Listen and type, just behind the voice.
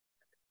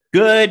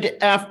Good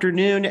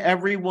afternoon,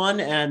 everyone,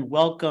 and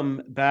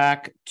welcome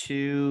back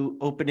to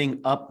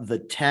Opening Up the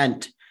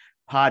Tent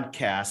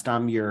podcast.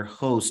 I'm your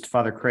host,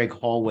 Father Craig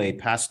Hallway,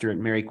 pastor at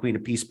Mary Queen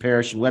of Peace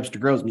Parish in Webster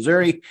Groves,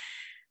 Missouri.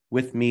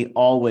 With me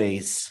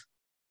always,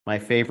 my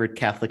favorite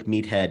Catholic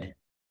meathead,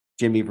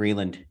 Jimmy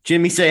Vreeland.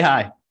 Jimmy, say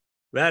hi.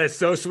 That is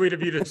so sweet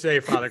of you to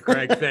say, Father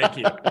Craig. Thank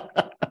you.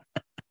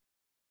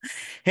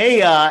 Hey,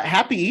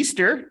 happy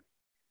Easter.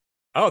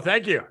 Oh,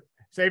 thank you.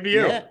 Same to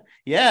you.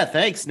 Yeah,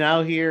 thanks.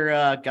 Now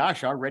here,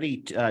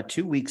 already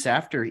 2 weeks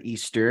after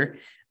Easter.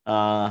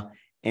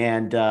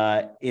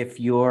 If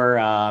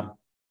you're,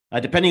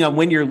 depending on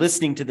when you're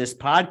listening to this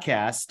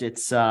podcast,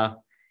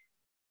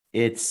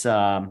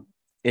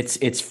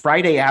 it's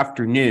Friday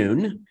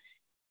afternoon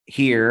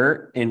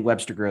here in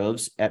Webster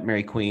Groves at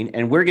Mary Queen.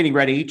 And we're getting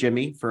ready,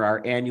 Jimmy, for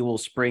our annual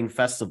spring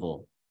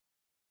festival.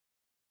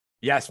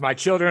 Yes, my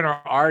children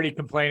are already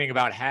complaining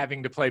about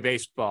having to play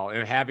baseball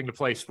and having to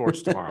play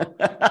sports tomorrow.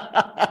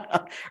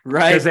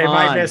 Right. Because they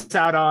might miss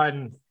out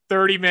on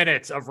 30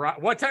 minutes of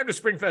what time does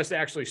Springfest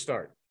actually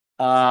start?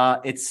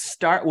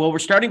 We're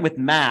starting with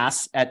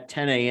Mass at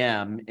 10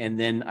 a.m. and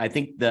then I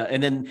think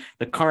the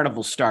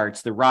carnival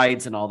starts, the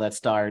rides and all that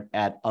start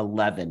at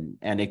 11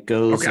 and it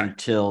goes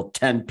until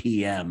 10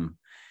 p.m.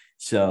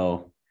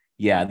 So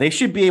yeah, they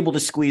should be able to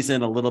squeeze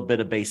in a little bit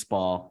of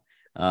baseball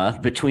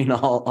between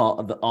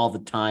all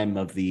the time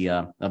of the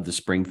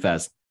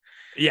Springfest.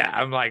 Yeah,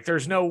 I'm like,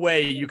 there's no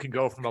way you can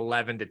go from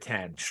 11 to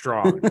 10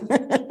 strong.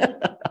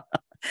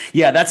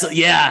 Yeah.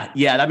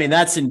 I mean,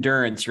 that's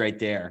endurance right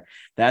there.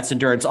 That's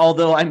endurance.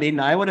 Although, I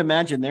mean, I would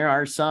imagine there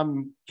are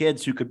some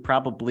kids who could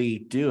probably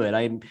do it.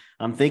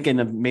 I'm thinking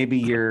of maybe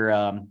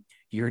your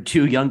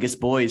two youngest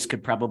boys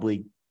could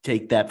probably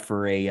take that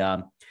for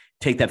a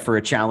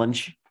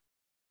challenge.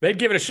 They'd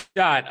give it a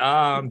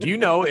shot. Do you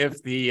know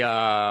if the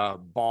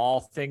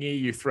ball thingy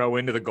you throw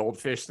into the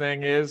goldfish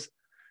thing is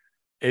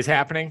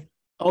happening?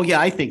 Oh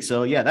yeah, I think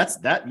so. Yeah, that's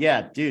that.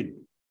 Yeah, dude.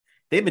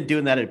 They've been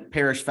doing that at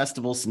parish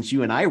festivals since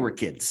you and I were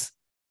kids.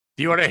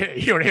 Do you want to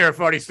hear a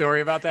funny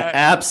story about that?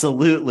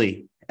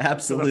 Absolutely.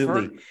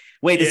 So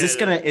Wait, is this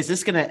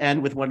gonna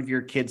end with one of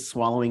your kids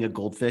swallowing a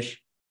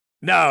goldfish?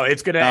 No,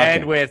 it's gonna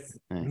end with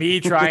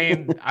me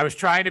I was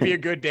trying to be a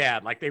good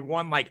dad. Like they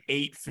won like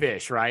 8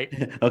 fish, right?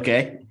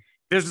 Okay.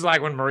 This is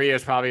like when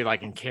Maria's probably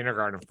like in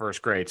kindergarten,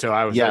 first grade. So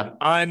I was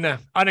an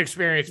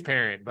unexperienced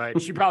parent, but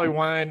she probably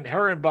won.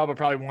 Her and Bubba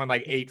probably won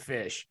like 8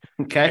 fish.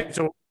 Okay. And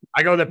so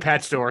I go to the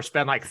pet store,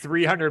 spend like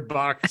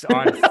 $300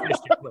 on fish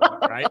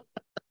equipment, right?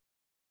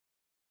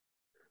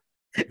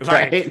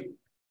 Like,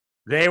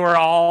 they were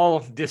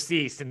all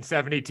deceased in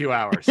 72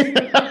 hours.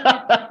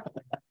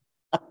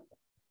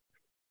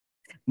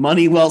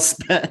 Money well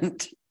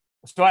spent.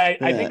 So I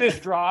think this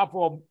drop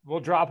will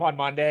drop on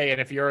Monday. And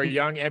if you're a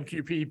young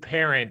MQP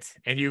parent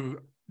and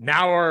you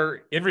now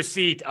are in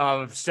receipt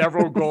of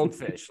several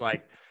goldfish,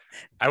 like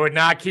I would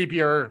not keep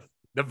the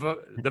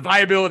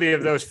viability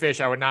of those fish.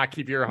 I would not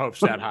keep your hopes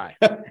that high.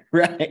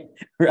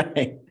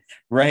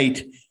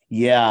 Right.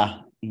 Yeah.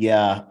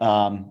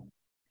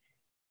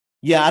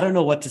 I don't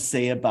know what to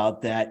say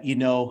about that.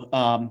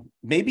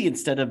 Maybe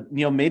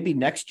maybe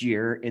next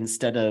year,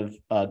 instead of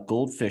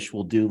goldfish,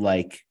 we'll do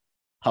like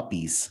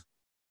puppies.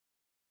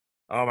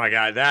 Oh my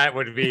God,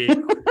 that'd be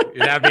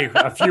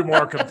a few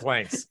more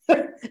complaints.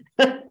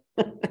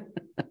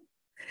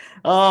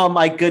 Oh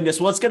my goodness.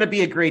 Well, it's going to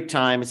be a great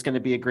time.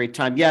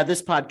 Yeah,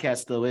 this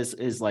podcast though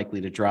is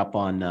likely to drop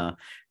on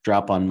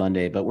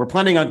Monday, but we're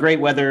planning on great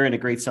weather and a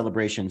great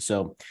celebration.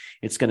 So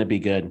it's going to be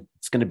good.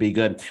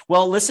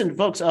 Well, listen,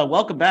 folks,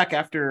 welcome back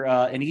after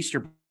an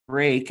Easter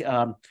break.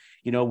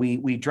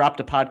 We dropped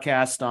a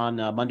podcast on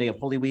Monday of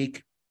Holy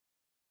Week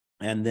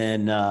and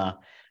then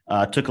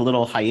took a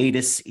little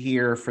hiatus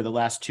here for the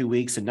last 2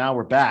 weeks, and now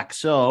we're back.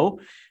 So,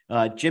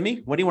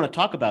 Jimmy, what do you want to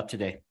talk about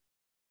today?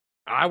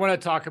 I want to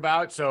talk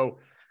about, so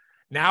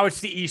now it's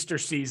the Easter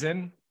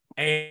season,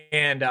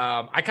 and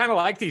I kind of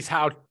like these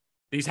how-to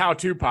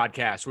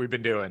podcasts we've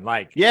been doing.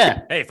 Like,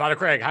 hey, Father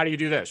Craig, how do you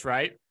do this,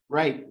 right?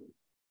 Right.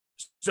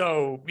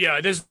 So,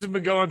 this has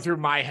been going through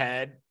my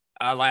head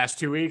last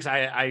 2 weeks.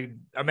 I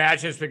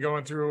imagine it's been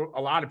going through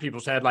a lot of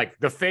people's head. Like,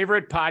 the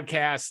favorite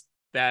podcast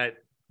that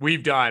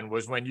we've done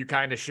was when you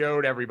kind of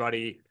showed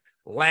everybody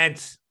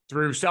Lent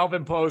through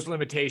self-imposed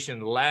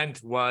limitation.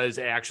 Lent was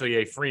actually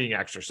a freeing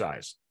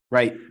exercise.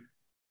 Right.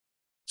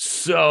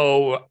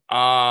 So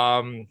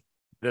the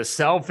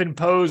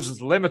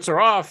self-imposed limits are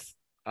off.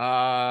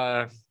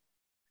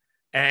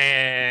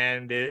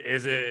 And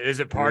is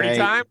it party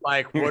time?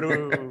 Like, what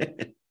do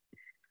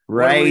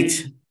right.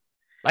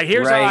 Like,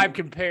 here's how I've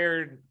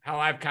compared, how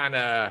I've kind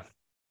of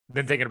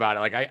been thinking about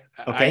it. Like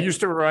I used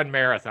to run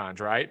marathons,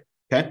 right?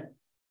 Okay.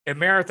 And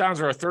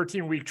marathons are a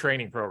 13-week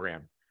training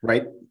program.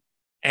 Right.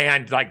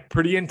 And like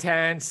pretty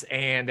intense.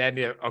 And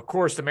then of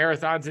course the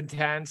marathon's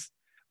intense,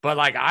 but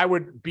like I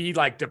would be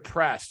like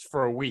depressed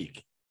for a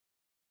week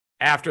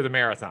after the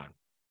marathon.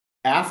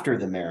 Yeah.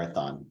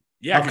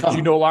 Because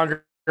you no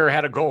longer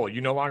had a goal.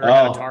 You no longer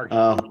had a target.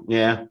 Oh,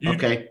 yeah.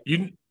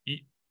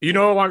 You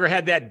no longer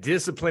had that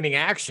disciplining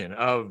action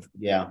of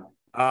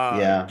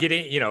Yeah.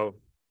 getting,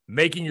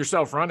 making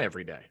yourself run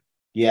every day.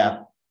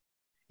 Yeah.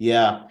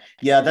 Yeah.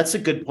 Yeah. That's a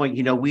good point.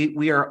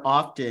 We are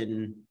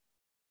often,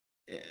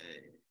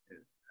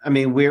 I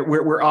mean,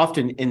 we're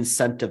often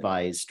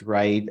incentivized,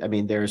 right? I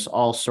mean, there's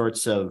all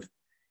sorts of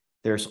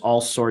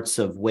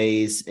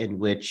ways in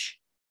which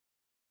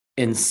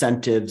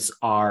incentives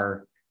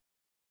are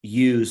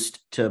used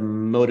to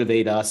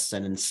motivate us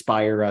and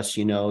inspire us.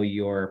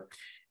 You're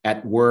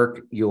at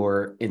work,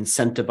 you're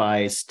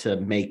incentivized to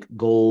make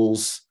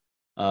goals,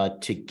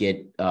 to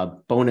get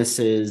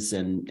bonuses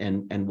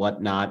and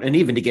whatnot, and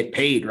even to get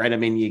paid, right? I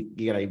mean, you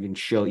gotta even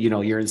show,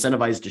 you're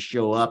incentivized to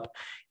show up,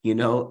 you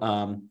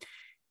know,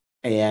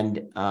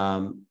 and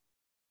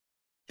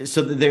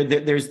so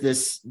there's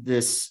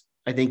this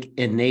I think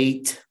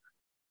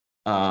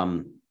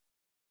um,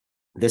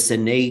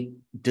 innate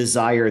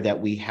desire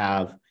that we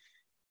have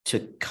to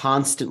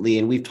constantly,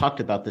 and we've talked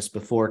about this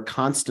before,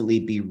 constantly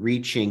be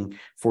reaching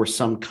for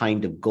some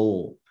kind of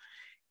goal.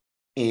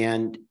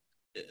 And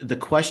the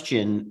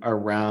question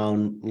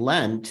around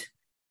Lent,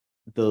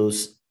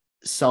 those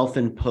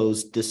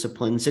self-imposed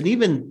disciplines, and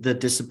even the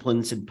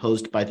disciplines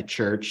imposed by the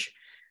church,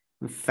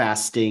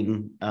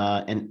 fasting,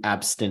 and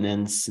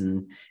abstinence,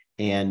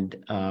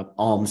 and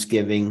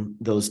almsgiving,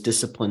 those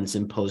disciplines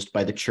imposed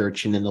by the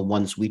church, and then the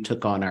ones we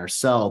took on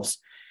ourselves.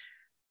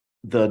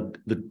 The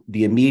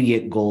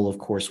immediate goal, of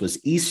course,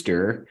 was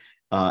Easter,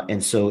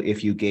 and so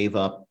if you gave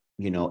up,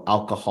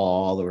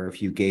 alcohol, or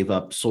if you gave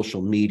up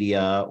social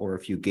media, or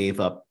if you gave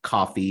up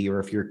coffee, or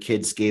if your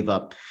kids gave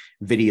up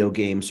video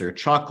games or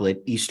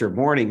chocolate, Easter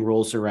morning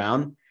rolls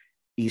around,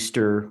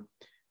 Easter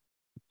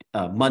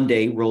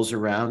Monday rolls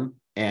around,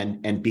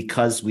 and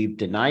because we've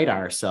denied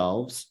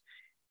ourselves,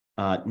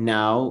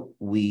 now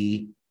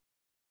we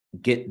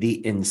get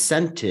the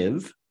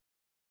incentive,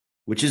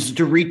 which is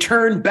to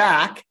return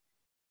back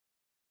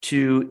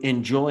to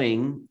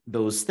enjoying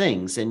those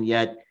things. And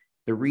yet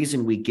the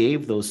reason we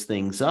gave those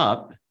things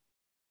up,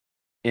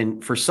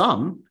 and for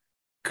some,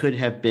 could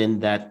have been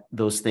that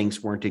those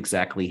things weren't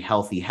exactly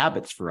healthy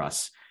habits for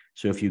us.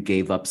 So if you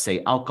gave up,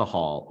 say,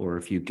 alcohol, or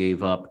if you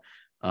gave up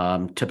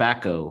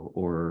tobacco,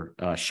 or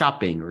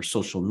shopping, or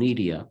social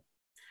media.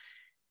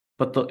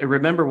 But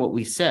remember what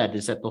we said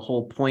is that the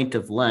whole point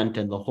of Lent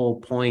and the whole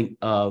point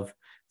of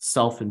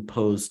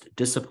self-imposed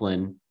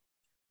discipline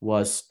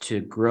was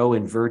to grow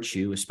in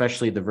virtue,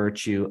 especially the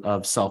virtue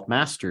of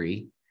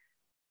self-mastery,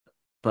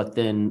 but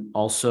then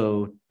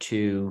also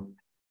to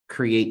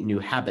create new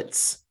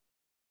habits.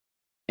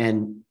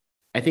 And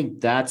I think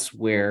that's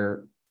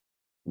where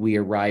we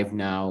arrive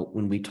now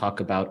when we talk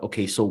about,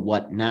 okay, so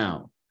what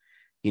now?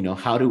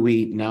 How do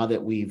we, now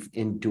that we've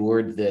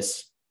endured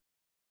this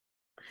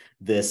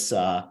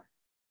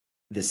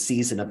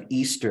season of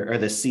Easter, or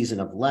this season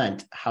of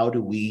Lent, how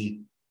do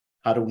we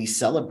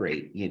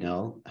celebrate?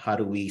 How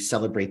do we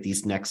celebrate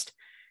these next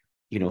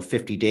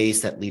 50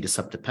 days that lead us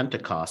up to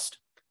Pentecost?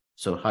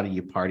 So how do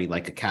you party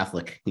like a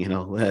Catholic?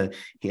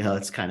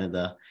 It's kind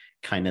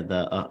of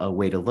a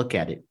way to look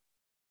at it.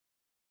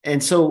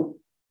 And so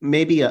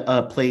maybe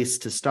a place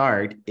to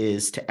start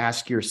is to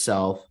ask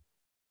yourself,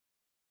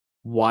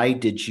 why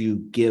did you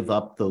give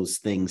up those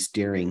things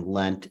during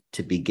Lent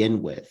to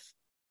begin with?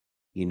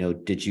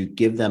 Did you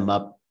give them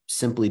up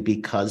simply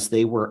because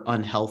they were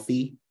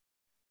unhealthy?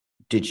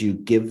 Did you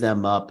give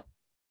them up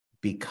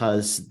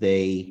because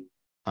they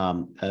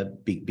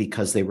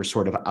were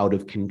sort of out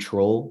of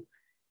control?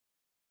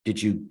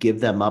 Did you give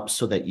them up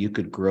so that you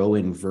could grow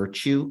in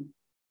virtue?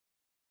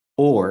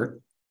 Or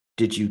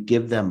did you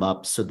give them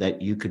up so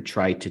that you could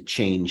try to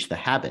change the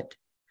habit?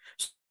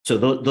 So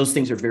those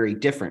things are very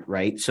different,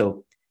 right?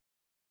 So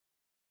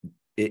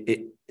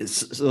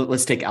so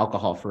let's take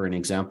alcohol for an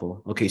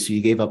example. Okay, so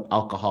you gave up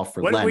alcohol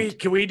for Lent.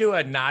 Can we do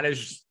a not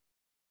as,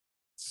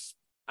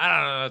 I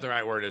don't know what the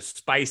right word is,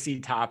 spicy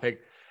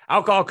topic?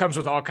 Alcohol comes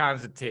with all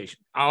kinds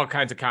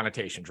of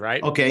connotations,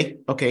 right? Okay.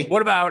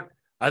 What about,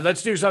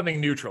 let's do something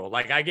neutral.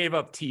 Like I gave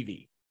up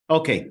TV.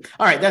 Okay.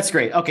 All right. That's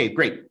great. Okay,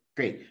 great.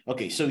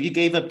 Okay. So you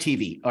gave up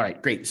TV. All right,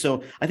 great.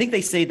 So I think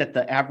they say that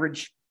the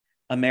average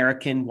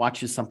American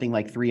watches something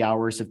like 3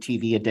 hours of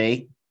TV a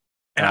day.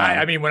 And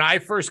I mean, when I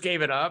first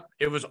gave it up,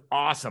 it was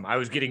awesome. I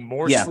was getting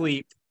more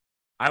sleep.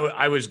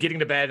 I was getting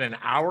to bed an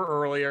hour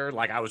earlier.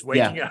 Like I was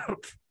waking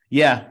up.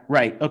 Yeah.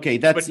 Right. Okay.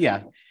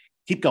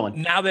 Keep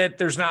going. Now that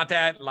there's not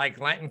that like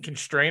Lenten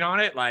constraint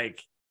on it,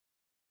 like,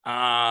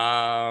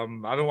 I've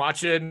been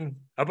watching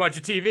a bunch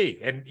of TV,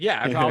 and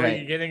I'm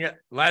probably getting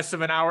less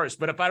of an hour.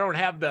 But if I don't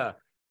have the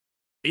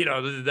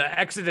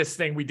Exodus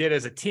thing we did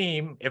as a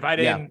team, if I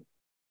didn't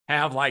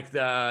have like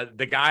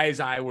the guys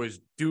I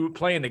was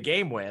playing the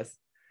game with,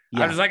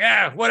 I was like,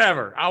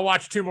 whatever. I'll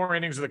watch 2 more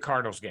innings of the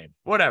Cardinals game,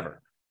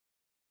 whatever.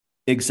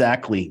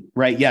 Exactly.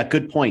 Right. Yeah.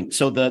 Good point.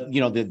 So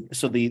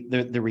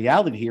the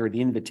reality here,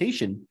 the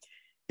invitation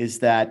is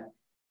that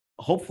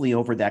hopefully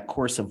over that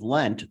course of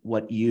Lent,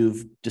 what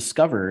you've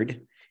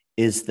discovered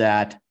is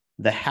that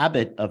the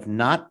habit of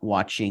not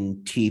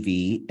watching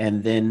TV,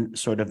 and then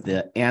sort of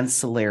the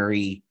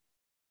ancillary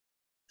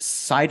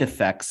side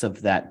effects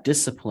of that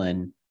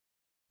discipline,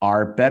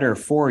 are better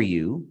for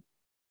you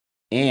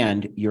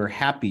and you're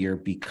happier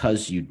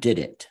because you did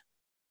it.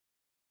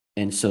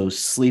 And so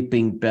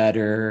sleeping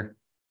better,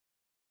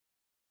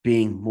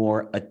 being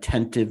more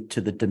attentive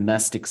to the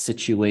domestic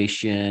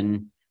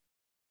situation,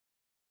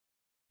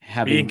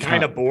 being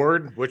kind of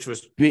bored, which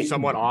was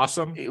somewhat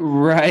awesome.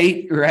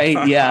 Right.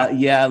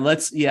 Yeah.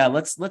 Let's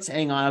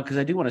hang on, because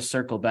I do want to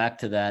circle back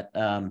to that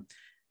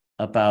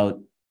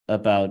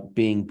about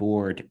being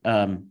bored.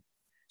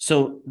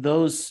 So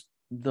those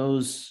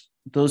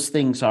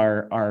things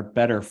are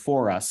better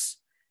for us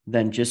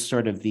than just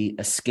sort of the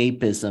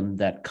escapism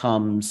that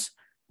comes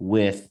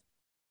with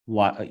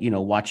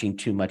watching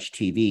too much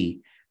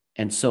TV.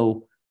 And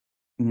so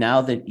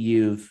now that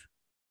you've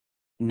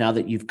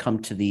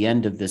come to the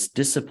end of this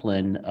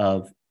discipline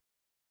of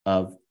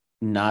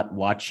not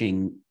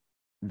watching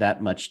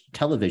that much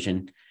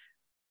television,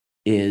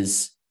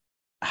 is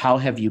how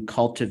have you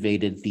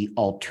cultivated the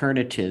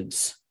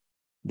alternatives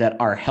that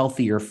are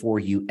healthier for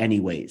you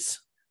anyways?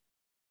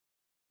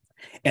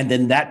 And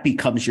then that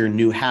becomes your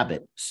new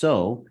habit.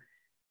 So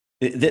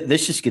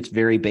this just gets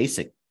very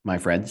basic, my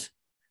friends.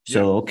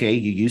 So, okay,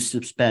 you used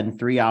to spend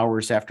 3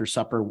 hours after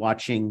supper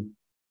watching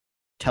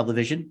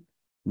television.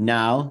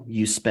 Now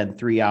you spend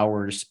 3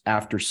 hours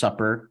after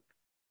supper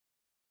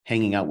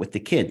hanging out with the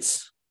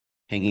kids,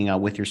 hanging out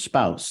with your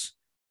spouse,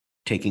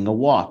 taking a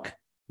walk,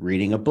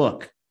 reading a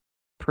book,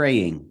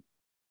 praying,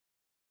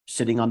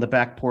 sitting on the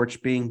back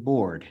porch being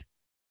bored,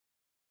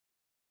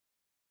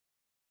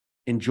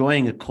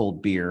 enjoying a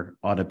cold beer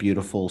on a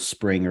beautiful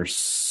spring or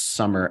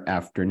summer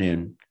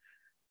afternoon.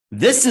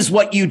 This is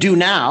what you do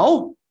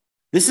now.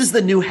 This is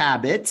the new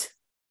habit.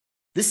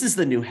 This is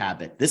the new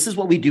habit. This is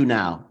what we do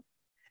now,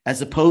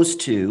 as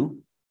opposed to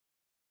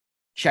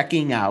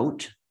checking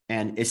out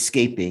and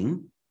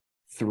escaping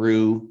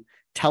through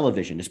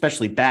television,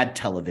 especially bad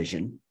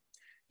television,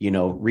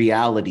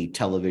 reality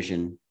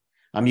television.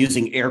 I'm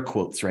using air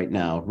quotes right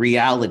now,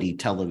 reality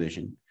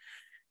television.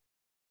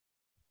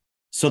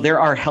 So there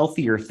are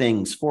healthier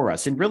things for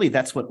us. And really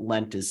that's what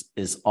Lent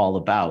is all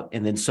about.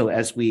 And then so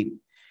as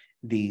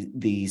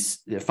these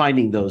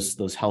finding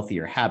those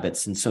healthier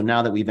habits. And so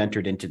now that we've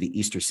entered into the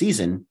Easter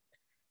season,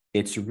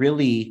 it's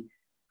really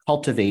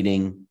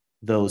cultivating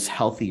those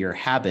healthier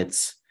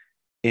habits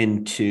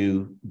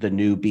into the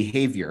new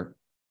behavior.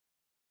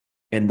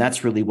 And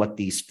that's really what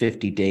these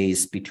 50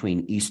 days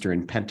between Easter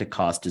and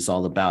Pentecost is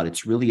all about.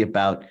 It's really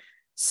about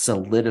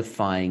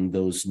solidifying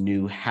those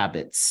new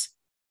habits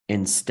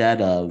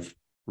instead of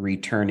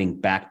returning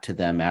back to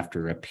them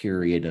after a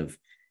period of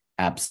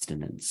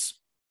abstinence.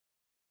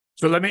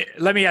 So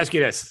let me ask you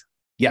this.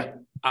 Yeah.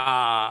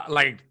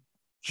 Like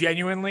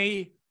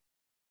genuinely,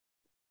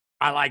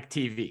 I like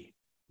TV.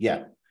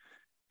 Yeah.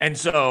 And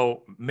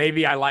so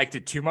maybe I liked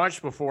it too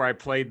much before I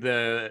played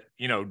the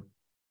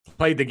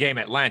game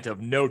at Lent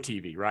of no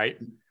TV, right?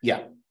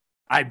 Yeah.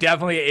 I'm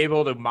definitely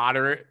able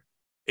to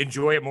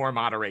enjoy it more in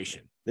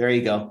moderation. There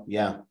you go.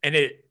 Yeah.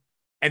 And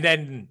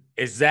then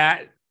is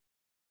that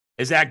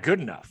good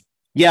enough?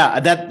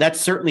 Yeah,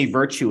 that's certainly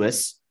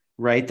virtuous,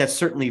 right? That's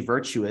certainly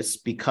virtuous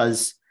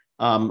because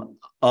of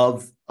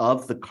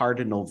the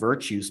cardinal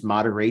virtues,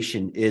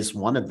 moderation is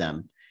one of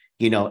them,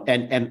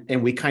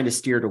 and we kind of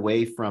steered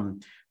away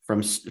from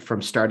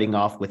starting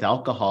off with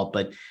alcohol,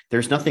 but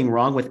there's nothing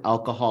wrong with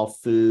alcohol,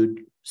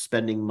 food,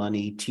 spending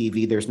money,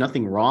 TV. There's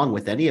nothing wrong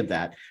with any of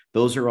that.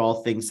 Those are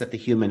all things that the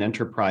human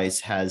enterprise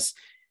has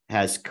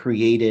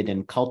created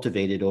and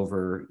cultivated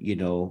over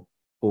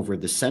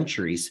the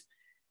centuries.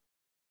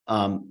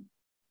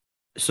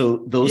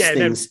 So those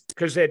things,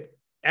 because at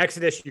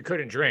Exodus you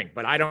couldn't drink,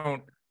 but I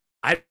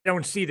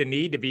don't see the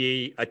need to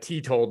be a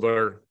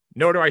teetotaler,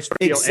 nor do I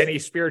feel any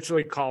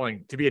spiritually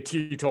calling to be a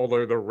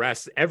teetotaler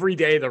every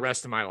day, the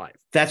rest of my life.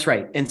 That's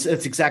right. And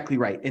that's exactly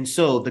right. And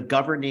so the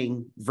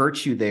governing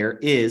virtue there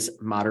is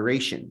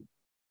moderation,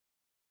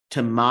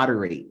 to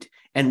moderate.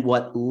 And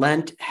what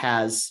Lent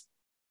has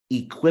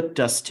equipped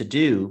us to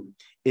do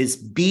is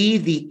be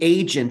the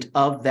agent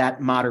of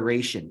that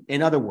moderation.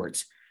 In other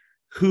words,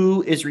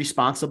 who is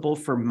responsible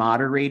for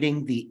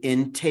moderating the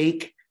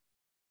intake?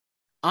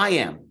 I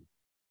am.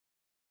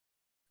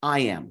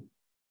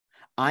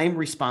 I'm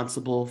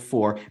responsible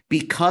for,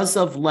 because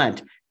of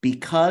Lent,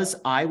 because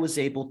I was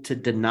able to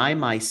deny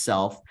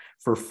myself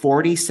for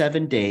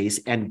 47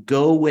 days and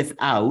go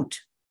without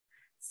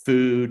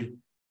food,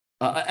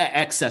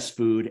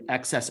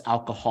 excess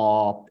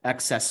alcohol,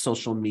 excess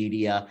social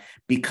media.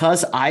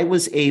 Because I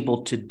was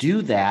able to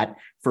do that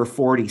for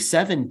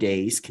 47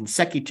 days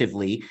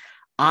consecutively,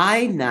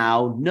 I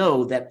now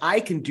know that I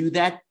can do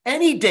that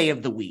any day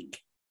of the week.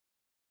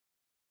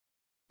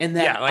 And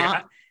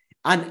that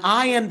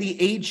I am the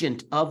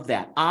agent of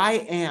that.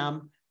 I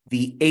am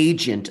the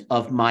agent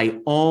of my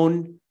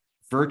own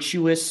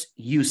virtuous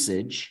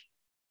usage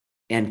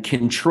and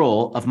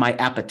control of my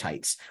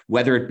appetites,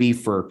 whether it be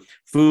for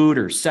food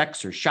or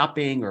sex or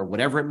shopping or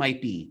whatever it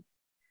might be.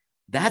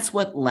 That's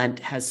what Lent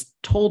has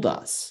told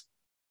us.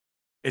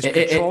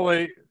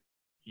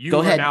 You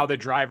are now the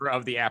driver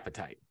of the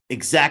appetite.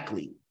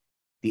 Exactly.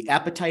 The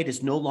appetite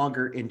is no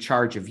longer in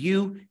charge of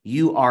you.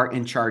 You are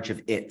in charge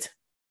of it.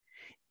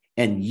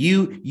 And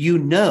we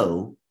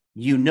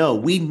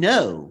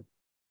know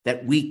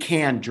that we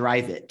can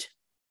drive it.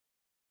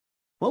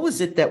 What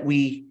was it that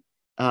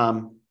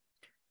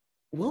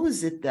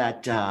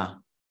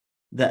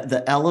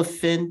the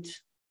elephant,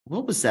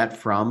 what was that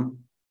from?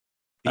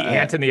 The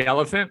ant and the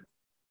elephant?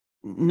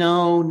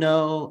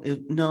 No,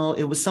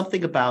 it was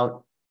something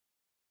about,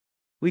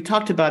 we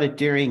talked about it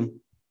during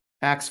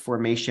Acts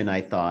formation,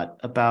 I thought,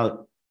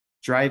 about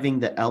driving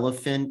the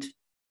elephant.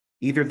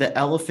 Either the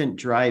elephant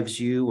drives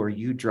you or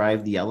you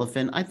drive the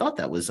elephant. I thought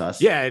that was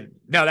us. Yeah,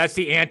 no, that's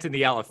the ant and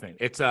the elephant.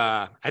 It's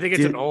I think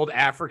it's an old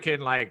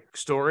African like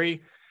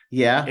story.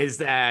 Yeah. Is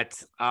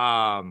that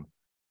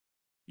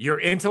your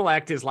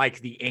intellect is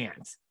like the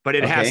ant, but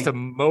it has to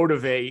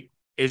motivate,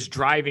 is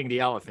driving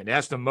the elephant. It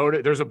has to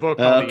motivate. There's a book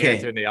called The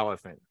Ant and the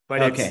Elephant,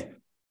 but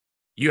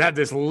you have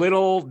this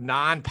little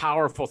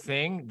non-powerful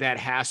thing that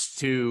has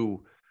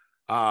to,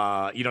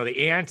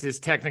 the ant is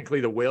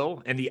technically the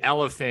will, and the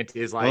elephant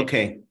is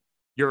like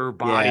your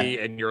body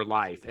and your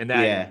life, and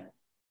that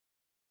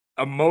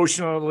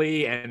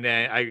emotionally and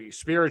then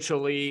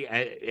spiritually,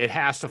 it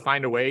has to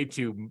find a way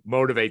to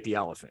motivate the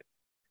elephant,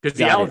 because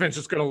the elephant's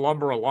just going to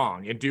lumber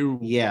along and do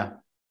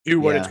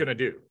what it's going to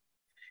do.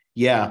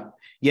 Yeah.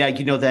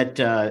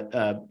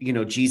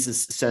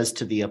 Jesus says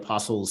to the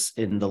apostles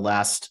in the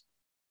last,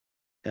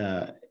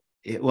 they're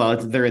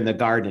in the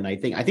garden. I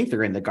think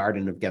they're in the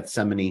Garden of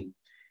Gethsemane,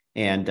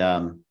 and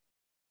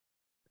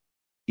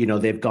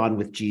they've gone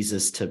with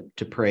Jesus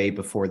to pray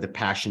before the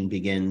passion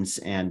begins,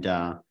 and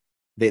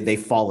they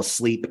fall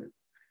asleep,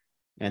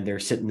 and they're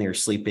sitting there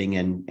sleeping,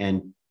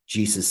 and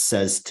Jesus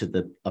says to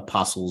the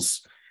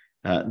apostles,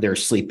 they're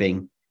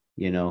sleeping,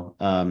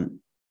 the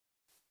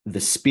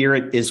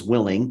spirit is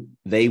willing.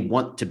 They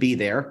want to be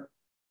there.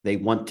 They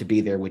want to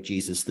be there with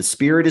Jesus. The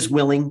spirit is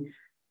willing,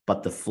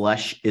 but the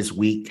flesh is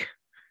weak.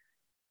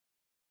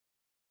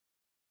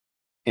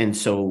 And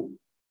so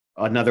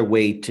another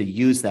way to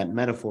use that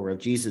metaphor of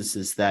Jesus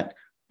is that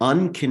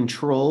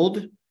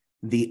uncontrolled,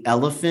 the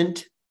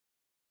elephant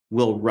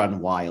will run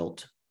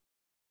wild.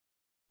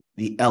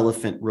 The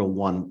elephant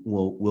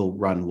will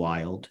run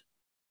wild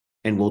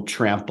and will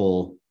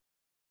trample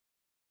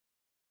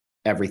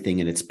everything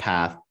in its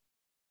path.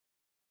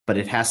 But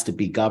it has to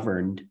be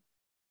governed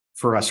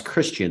for us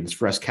Christians,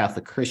 for us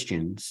Catholic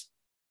Christians.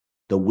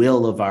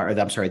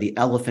 The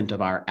elephant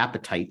of our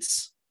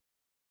appetites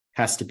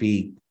has to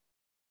be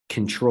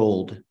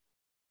controlled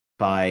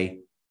by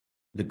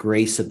the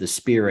grace of the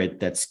Spirit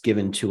that's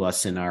given to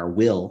us in our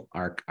will,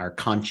 our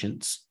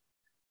conscience.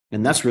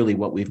 And that's really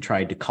what we've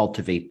tried to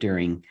cultivate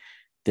during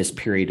this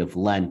period of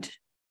Lent,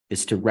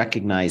 is to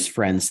recognize,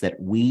 friends, that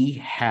we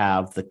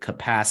have the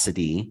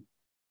capacity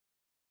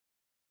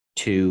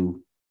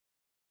to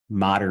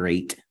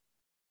moderate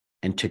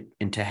and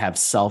to have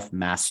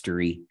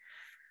self-mastery.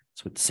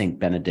 That's what Saint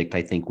Benedict,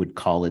 I think, would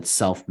call it,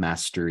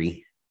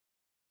 self-mastery.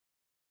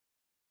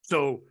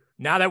 So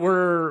now that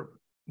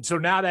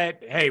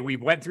we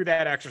went through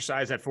that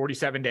exercise at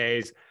 47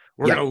 days,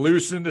 we're going to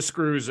loosen the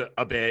screws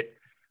a bit.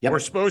 We're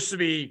supposed to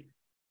be,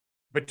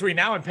 between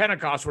now and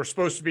Pentecost, we're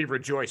supposed to be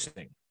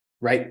rejoicing.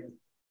 Right.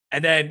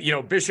 And then,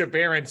 Bishop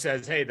Barron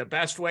says, hey, the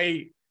best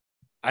way,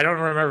 I don't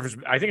remember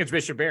I think it's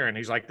Bishop Barron.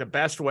 He's like, the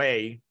best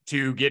way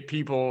to get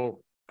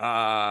people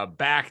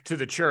back to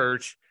the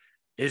church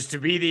is to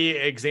be the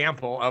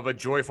example of a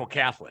joyful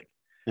Catholic.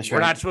 That's We're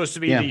right. not supposed to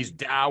be these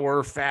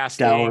dour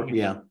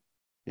fasting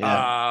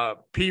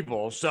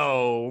people.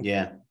 So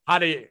how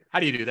do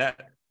you do that?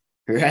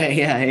 Right.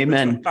 Yeah.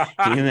 Amen.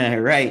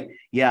 Amen. Right.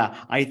 Yeah.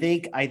 I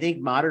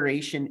think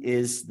moderation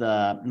is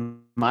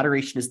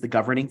the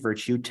governing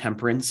virtue.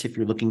 Temperance, if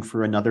you're looking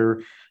for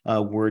another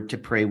word to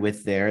pray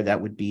with there,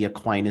 that would be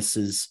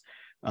Aquinas's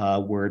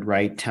word,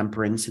 right?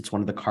 Temperance. It's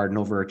one of the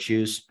cardinal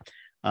virtues.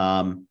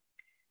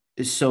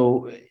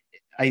 So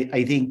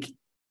I think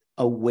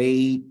a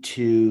way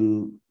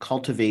to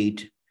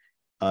cultivate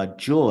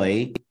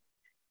joy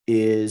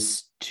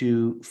is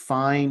to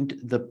find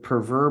the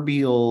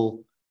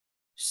proverbial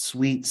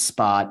sweet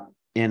spot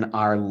in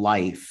our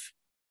life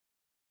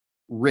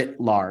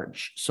writ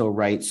large. So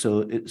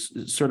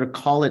it's sort of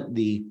call it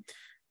the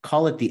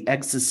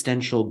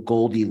existential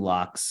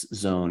Goldilocks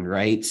zone,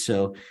 right?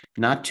 So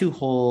not too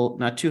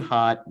not too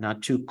hot,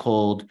 not too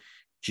cold,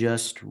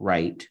 just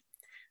right.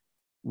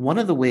 One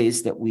of the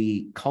ways that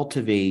we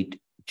cultivate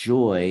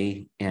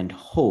joy and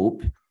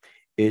hope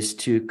is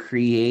to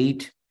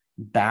create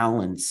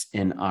balance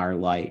in our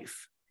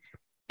life.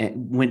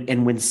 And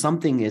when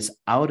something is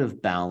out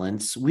of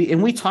balance,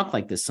 we talk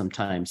like this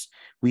sometimes.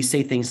 We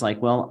say things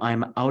like, well,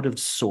 I'm out of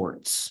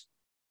sorts,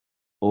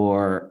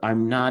 or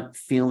I'm not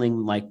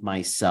feeling like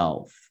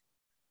myself,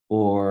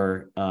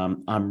 or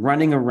I'm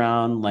running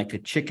around like a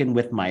chicken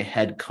with my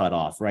head cut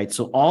off, right?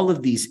 So all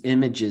of these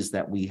images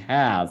that we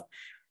have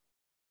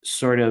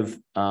sort of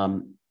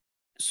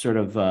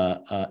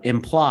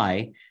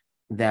imply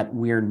that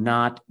we're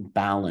not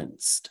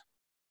balanced.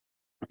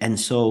 And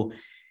so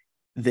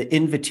the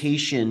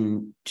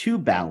invitation to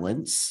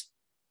balance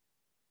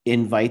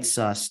invites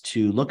us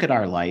to look at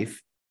our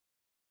life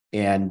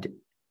and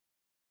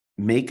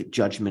make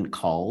judgment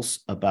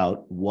calls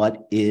about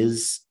what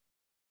is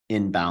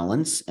in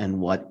balance and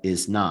what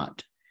is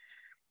not.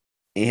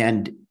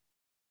 And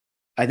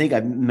I think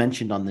I've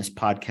mentioned on this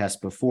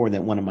podcast before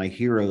that one of my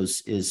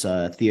heroes is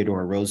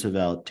Theodore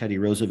Roosevelt, Teddy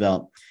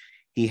Roosevelt.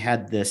 He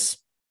had this,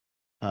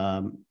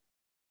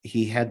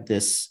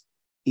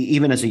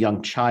 even as a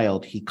young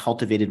child, he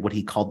cultivated what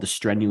he called the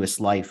strenuous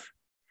life.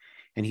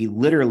 And he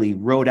literally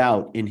wrote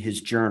out in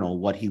his journal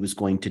what he was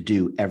going to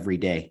do every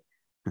day.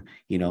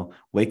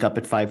 Wake up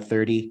at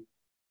 5:30,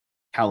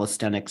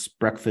 calisthenics,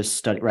 breakfast,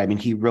 study, right? I mean,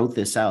 he wrote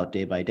this out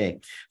day by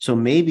day. So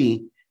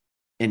maybe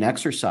an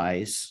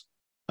exercise,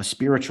 a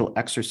spiritual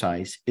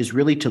exercise, is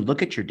really to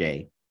look at your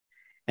day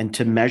and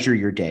to measure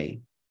your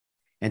day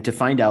and to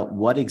find out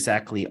what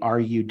exactly are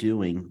you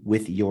doing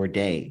with your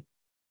day.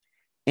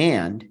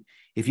 And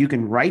if you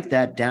can write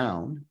that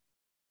down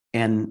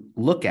and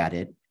look at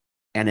it,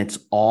 and it's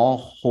all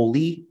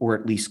holy, or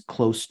at least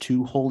close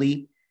to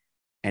holy,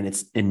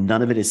 and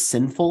none of it is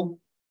sinful,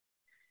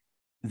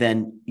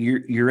 then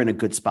you're in a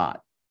good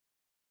spot.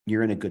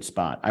 You're in a good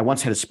spot. I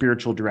once had a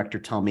spiritual director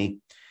tell me,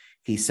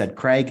 he said,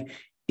 Craig,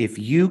 if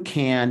you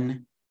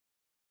can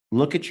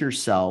look at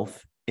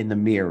yourself in the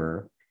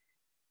mirror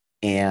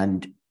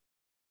and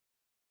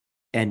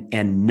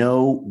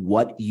know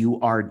what you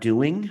are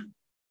doing,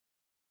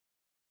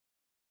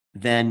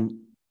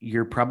 then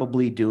you're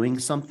probably doing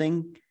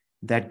something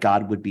that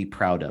God would be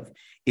proud of.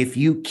 If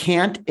you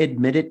can't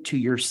admit it to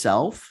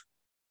yourself,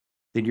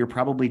 then you're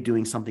probably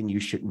doing something you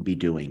shouldn't be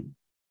doing.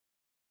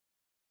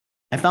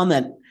 I found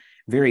that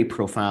very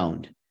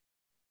profound.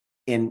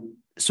 And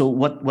so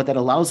what that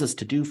allows us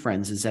to do,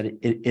 friends, is that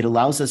it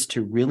allows us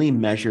to really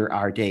measure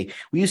our day.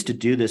 We used to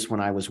do this when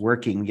I was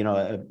working.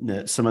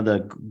 Some of the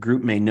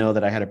group may know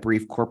that I had a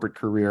brief corporate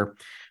career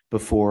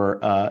before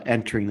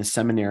entering the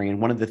seminary.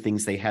 And one of the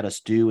things they had us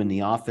do in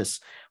the office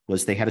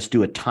was they had us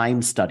do a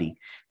time study.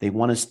 They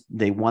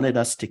wanted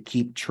us to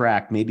keep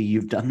track. Maybe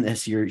you've done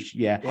this.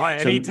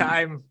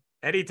 Well,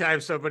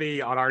 anytime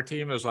somebody on our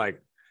team is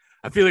like,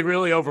 I'm feeling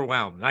really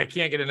overwhelmed, I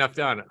can't get enough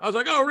done, I was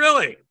like, oh,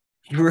 really?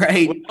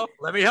 Right. Well,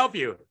 let me help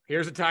you.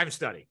 Here's a time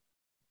study.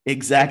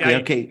 Exactly.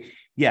 Okay.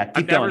 Yeah.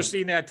 I've never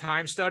seen that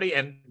time study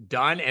and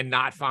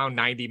not found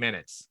 90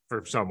 minutes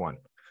for someone.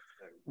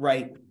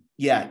 Right.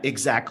 Yeah,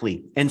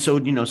 exactly. And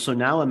so, so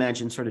now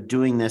imagine sort of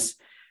doing this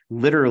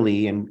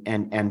literally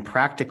and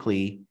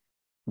practically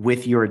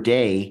with your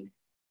day.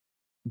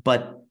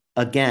 But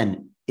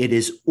again, it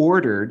is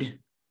ordered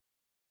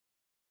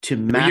to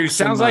maximize. It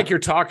sounds like you're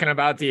talking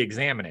about the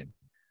examining.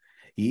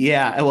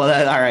 Yeah. Well,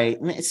 all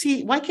right.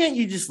 See, why can't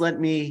you just let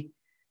me?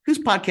 Whose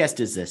podcast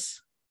is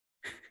this?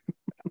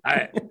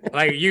 I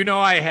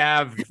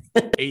have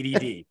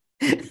ADD.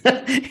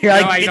 You're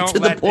like, get to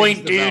the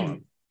point,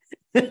 dude.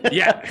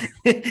 Yeah.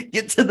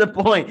 Get to the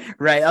point.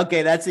 Right.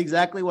 Okay. That's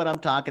exactly what I'm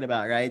talking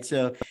about. Right.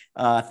 So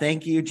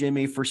thank you,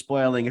 Jimmy, for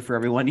spoiling it for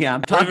everyone. Yeah.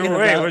 I'm talking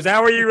about. Was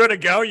that where you were going to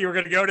go? You were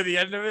going to go to the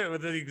end of it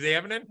with the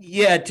examining?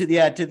 Yeah. To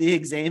the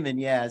examine.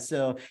 Yeah.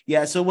 So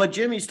what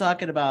Jimmy's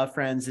talking about,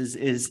 friends,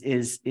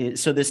 is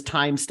so this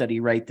time study,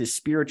 right? This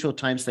spiritual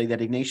time study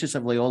that Ignatius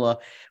of Loyola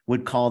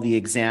would call the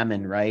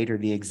examine, right? Or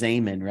the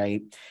examen,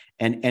 right?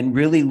 And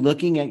really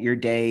looking at your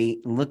day,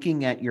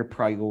 looking at your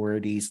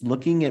priorities,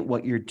 looking at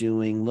what you're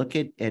doing, look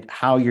at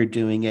how you're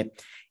doing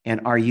it.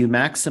 And are you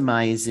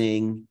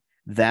maximizing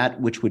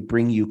that which would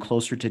bring you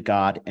closer to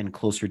God and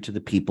closer to the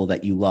people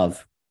that you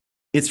love?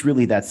 It's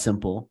really that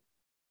simple.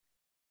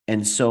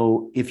 And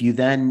so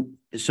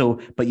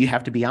but you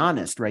have to be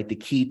honest, right? The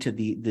key to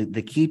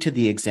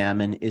the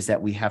examine is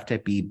that we have to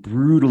be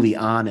brutally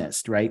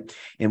honest, right?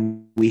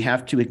 And we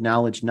have to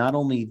acknowledge not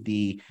only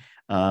the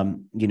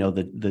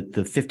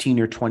 15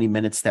 or 20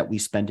 minutes that we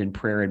spend in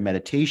prayer and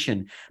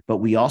meditation, but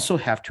we also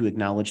have to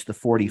acknowledge the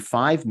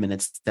 45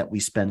 minutes that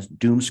we spend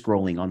doom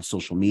scrolling on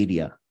social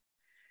media.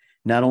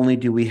 Not only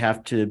do we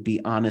have to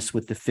be honest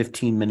with the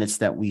 15 minutes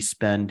that we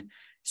spend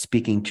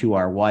speaking to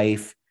our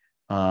wife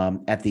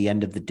at the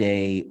end of the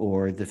day,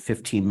 or the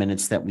 15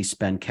 minutes that we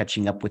spend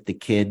catching up with the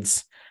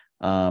kids,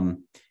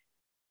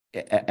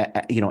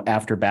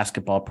 after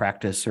basketball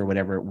practice or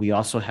whatever. We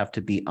also have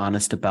to be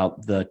honest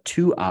about the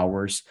 2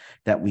 hours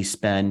that we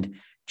spend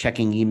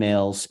checking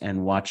emails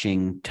and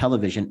watching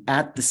television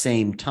at the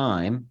same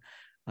time.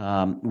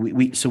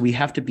 So we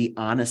have to be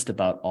honest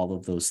about all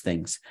of those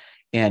things.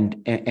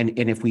 And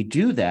if we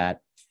do that,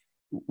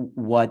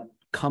 what's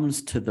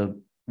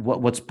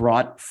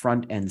brought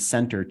front and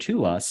center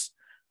to us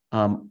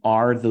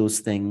are those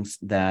things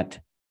that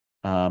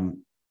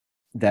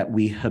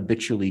we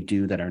habitually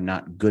do that are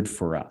not good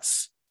for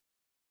us.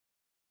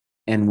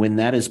 And when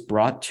that is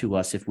brought to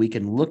us, if we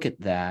can look at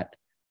that,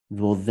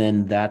 well,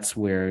 then that's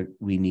where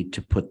we need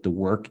to put the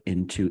work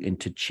into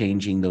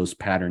changing those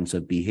patterns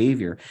of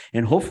behavior.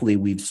 And hopefully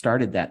we've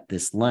started that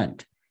this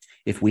Lent.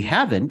 If we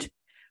haven't,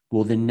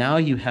 well, then now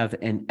you have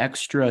an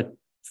extra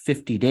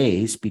 50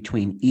 days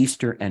between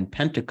Easter and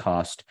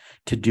Pentecost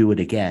to do it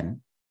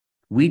again.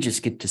 We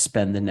just get to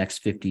spend the next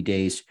 50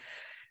 days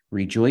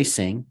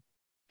rejoicing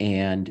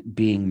and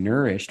being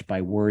nourished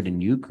by word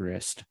and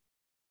Eucharist.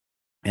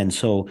 And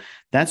so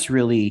that's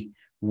really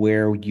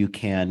where you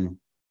can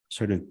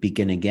sort of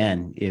begin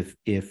again. If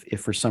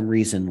for some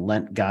reason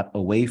Lent got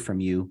away from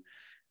you,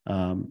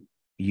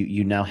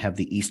 you now have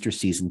the Easter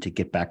season to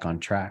get back on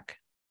track.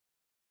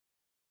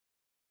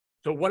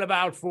 So what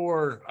about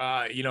for,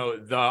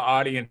 the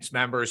audience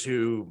members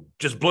who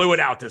just blew it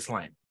out this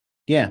Lent?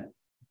 Yeah.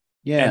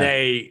 Yeah. And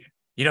they,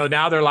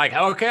 now they're like,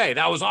 okay,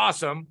 that was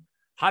awesome.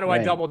 How do I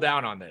Right. double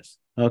down on this?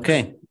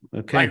 Okay.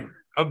 Like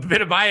a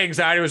bit of my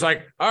anxiety was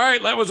like, all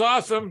right, that was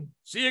awesome.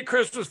 See you at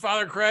Christmas,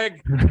 Father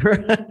Craig.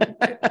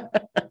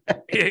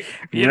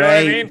 You know what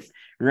I mean?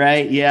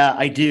 Right. Yeah,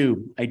 I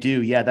do.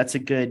 Yeah, that's a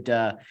good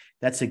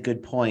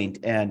point,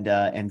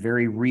 and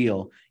very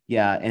real.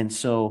 Yeah. And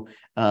so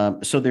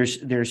so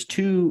there's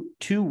two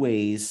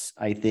ways,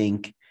 I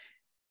think,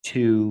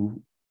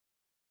 to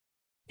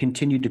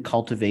continue to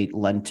cultivate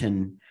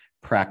Lenten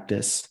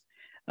practice.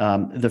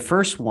 The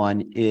first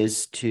one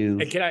is to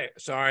And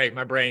sorry,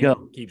 my brain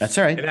go. keeps. That's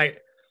all right.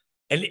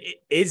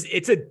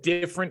 It's a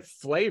different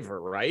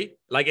flavor, right?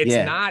 Like it's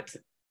not.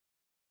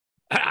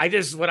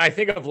 When I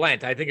think of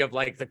Lent, I think of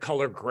like the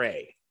color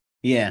gray.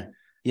 Yeah.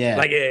 Yeah.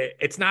 Like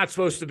it's not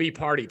supposed to be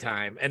party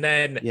time. And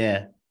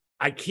then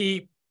I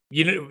keep,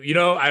 I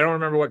don't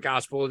remember what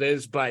gospel it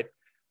is, but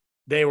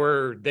they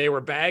were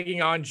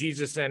bagging on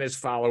Jesus and his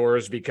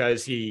followers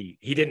because he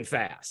didn't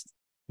fast.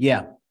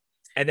 Yeah.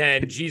 And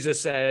then Jesus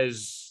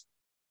says,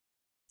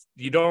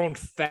 you don't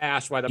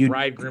fast while the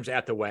bridegroom's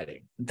at the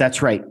wedding.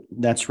 That's right.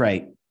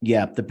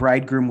 Yeah. The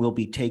bridegroom will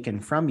be taken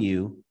from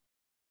you,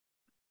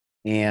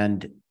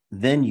 and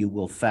then you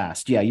will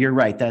fast. Yeah, you're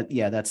right.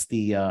 That's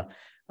the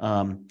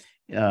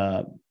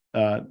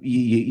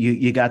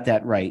you got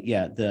that right.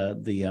 Yeah.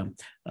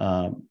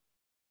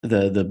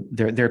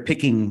 They're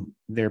picking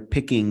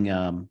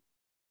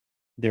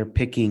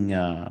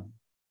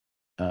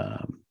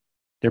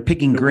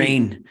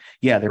grain.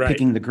 Yeah, they're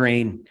picking the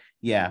grain.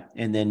 Yeah.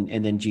 And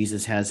then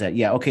Jesus has that.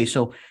 Yeah. Okay.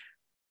 So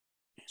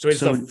it's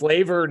the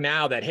flavor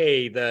now that,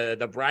 hey,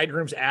 the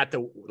bridegroom's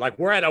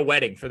we're at a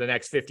wedding for the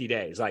next 50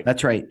 days. Like,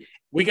 that's right.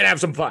 We can have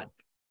some fun.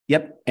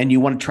 Yep. And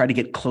you want to try to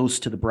get close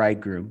to the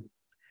bridegroom.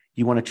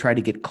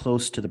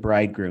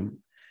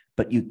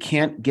 But you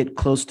can't get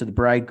close to the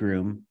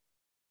bridegroom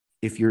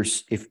if you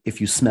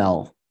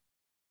smell,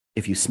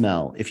 if you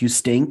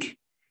stink,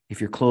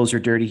 if your clothes are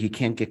dirty, you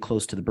can't get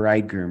close to the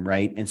bridegroom,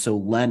 right? And so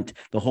Lent,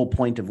 the whole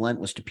point of Lent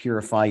was to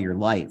purify your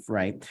life,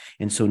 right?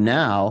 And so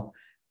now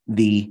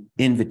the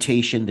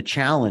invitation, the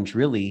challenge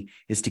really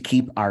is to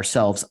keep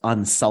ourselves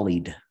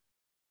unsullied.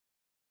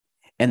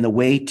 And the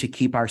way to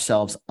keep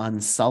ourselves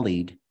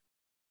unsullied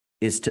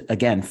is to,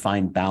 again,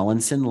 find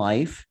balance in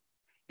life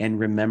and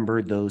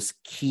remember those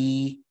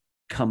key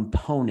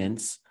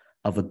components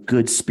of a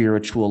good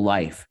spiritual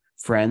life.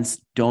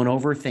 Friends, don't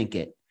overthink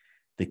it.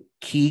 The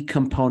key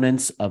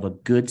components of a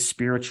good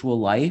spiritual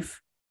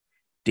life: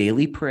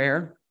 daily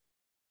prayer,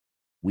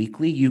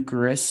 weekly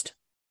Eucharist,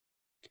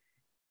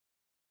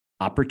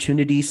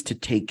 opportunities to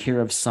take care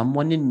of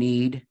someone in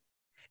need,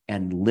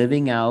 and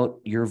living out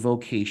your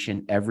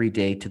vocation every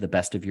day to the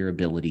best of your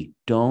ability.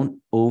 Don't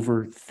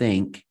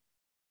overthink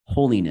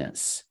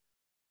holiness.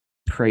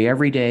 Pray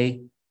every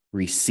day,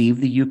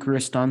 receive the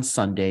Eucharist on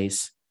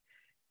Sundays,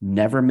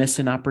 never miss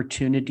an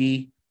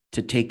opportunity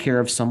to take care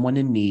of someone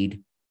in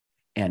need,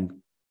 and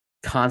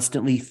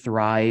constantly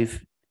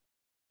thrive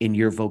in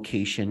your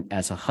vocation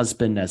as a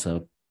husband, as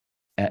a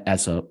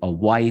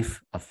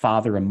wife, a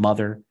father, a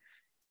mother.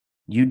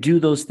 You do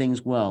those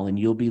things well, and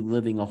you'll be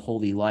living a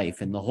holy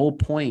life. And the whole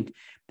point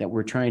that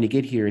we're trying to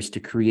get here is to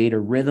create a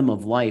rhythm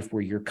of life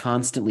where you're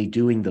constantly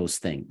doing those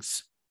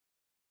things.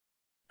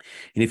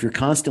 And if you're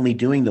constantly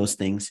doing those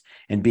things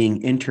and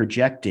being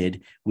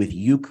interjected with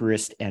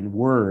Eucharist and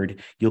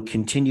word, you'll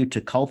continue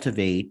to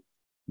cultivate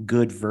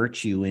good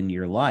virtue in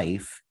your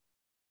life,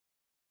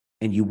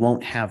 and you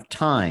won't have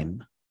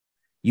time.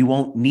 You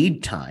won't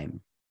need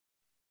time.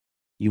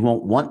 You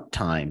won't want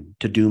time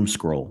to doom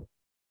scroll.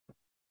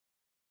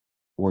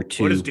 Or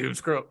to, what does doom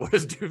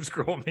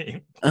scroll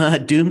mean?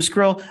 Doom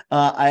scroll.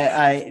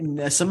 I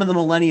some of the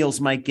millennials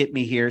might get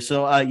me here.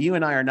 So you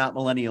and I are not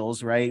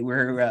millennials, right?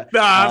 We're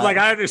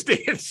I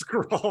understand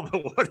scroll,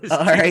 but what is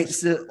all right?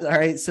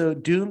 So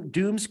doom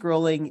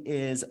scrolling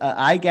is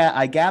I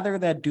gather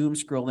that doom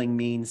scrolling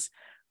means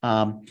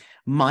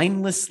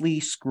mindlessly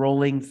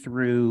scrolling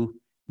through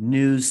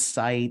news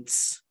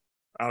sites,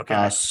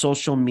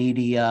 social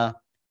media,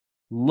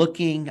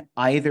 looking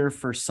either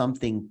for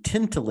something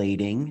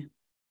titillating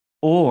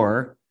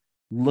or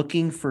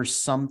looking for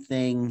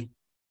something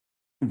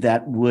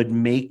that would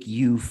make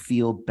you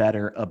feel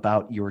better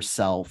about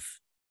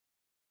yourself.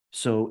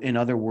 So in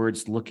other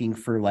words, looking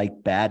for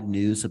like bad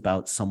news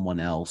about someone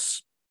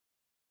else.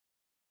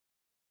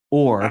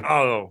 Or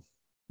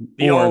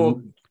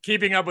old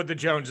keeping up with the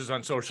Joneses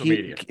on social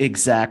media.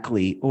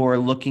 Exactly. Or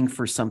looking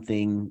for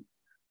something,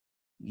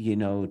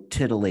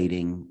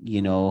 titillating,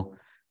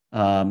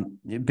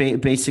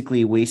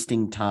 basically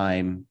wasting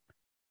time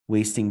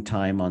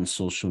on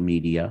social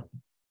media.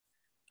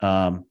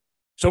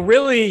 So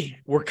really,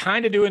 we're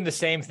kind of doing the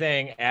same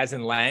thing as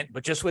in Lent,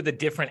 but just with a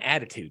different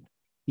attitude.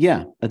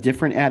 Yeah, a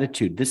different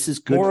attitude. This is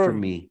good for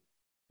me.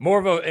 More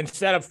of a,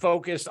 instead of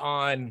focused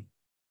on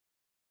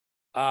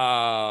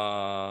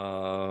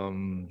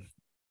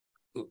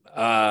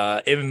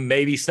even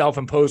maybe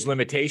self-imposed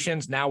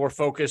limitations, now we're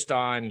focused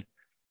on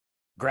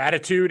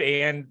gratitude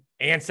and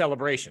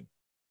celebration.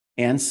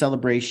 And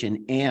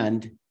celebration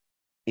and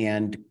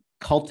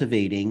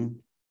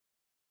cultivating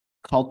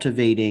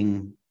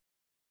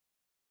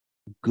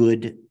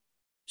good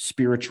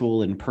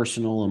spiritual and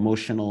personal,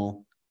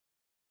 emotional,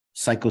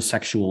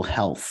 psychosexual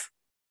health,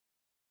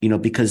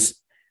 because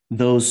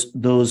those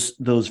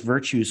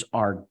virtues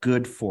are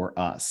good for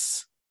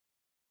us.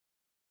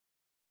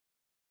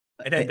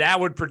 And then that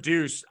would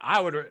produce,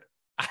 I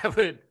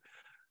would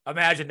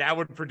imagine that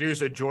would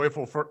produce a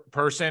joyful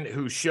person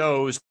who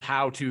shows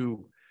how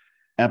to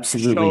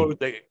show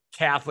the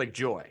Catholic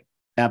joy.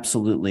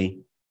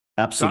 Absolutely.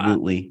 So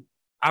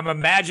I'm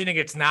imagining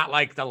it's not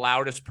like the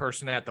loudest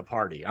person at the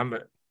party.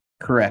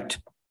 Correct.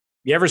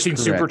 You ever seen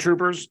Super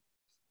Troopers?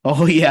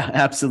 Oh yeah,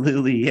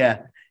 absolutely.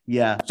 Yeah.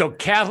 Yeah. So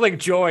Catholic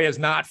joy is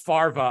not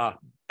Farva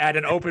at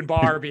an open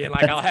bar being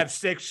like, I'll have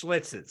 6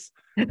 Schlitzes.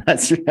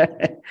 That's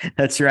right.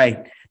 That's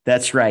right.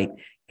 That's right.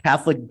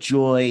 Catholic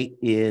joy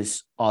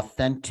is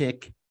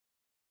authentic,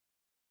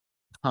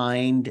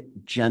 kind,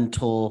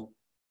 gentle,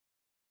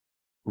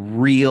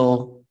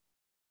 real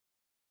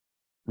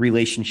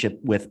relationship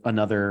with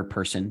another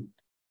person,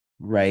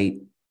 right?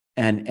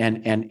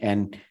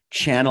 And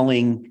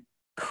channeling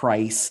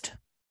Christ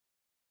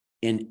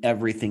in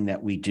everything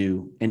that we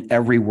do, in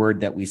every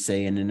word that we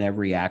say, and in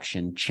every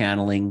action,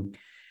 channeling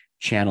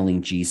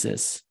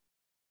Jesus.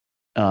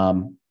 I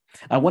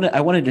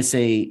wanted to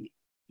say,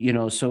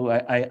 so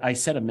I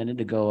said a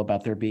minute ago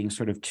about there being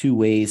sort of 2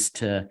 ways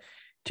to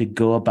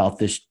go about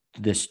this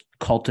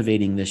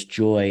cultivating this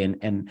joy.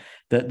 And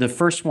the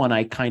first one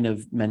I kind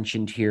of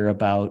mentioned here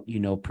about,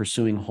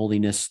 pursuing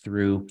holiness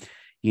through,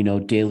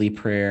 daily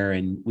prayer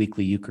and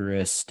weekly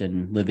Eucharist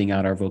and living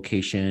out our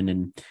vocation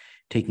and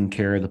taking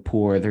care of the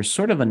poor. There's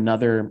sort of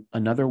another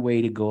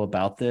way to go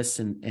about this.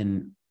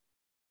 And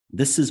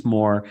this is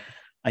more,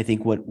 I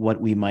think,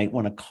 what we might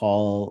want to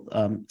call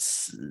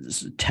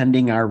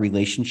tending our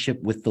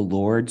relationship with the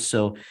Lord.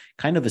 So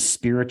kind of a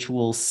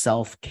spiritual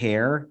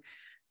self-care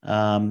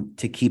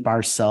to keep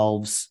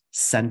ourselves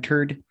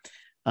centered.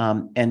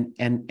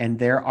 And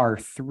there are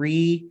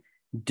 3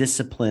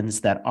 disciplines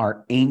that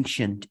are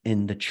ancient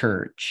in the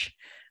church.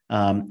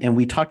 And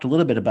we talked a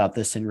little bit about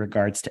this in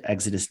regards to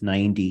Exodus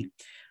 90.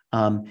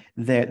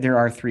 There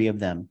are 3 of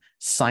them: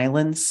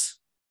 silence,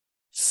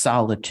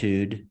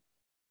 solitude,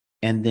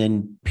 and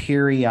then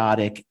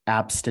periodic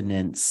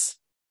abstinence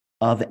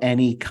of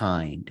any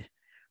kind.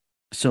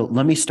 So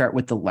let me start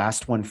with the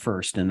last one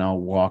first, and I'll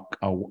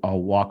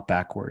walk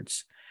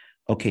backwards.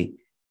 Okay.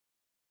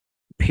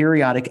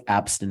 Periodic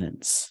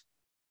abstinence.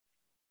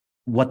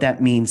 What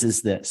that means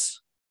is this: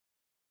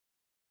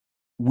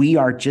 we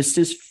are just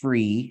as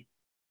free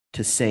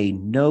to say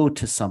no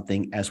to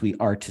something as we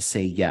are to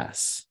say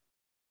yes.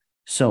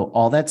 So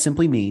all that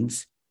simply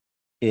means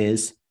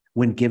is,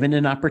 when given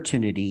an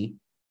opportunity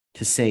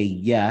to say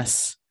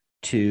yes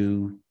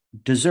to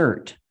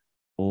dessert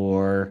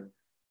or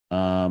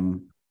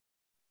an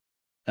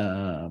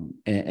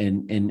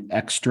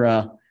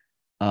extra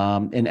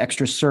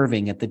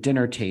serving at the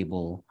dinner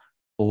table,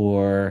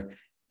 or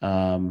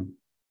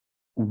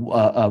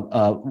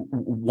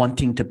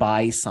wanting to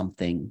buy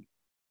something,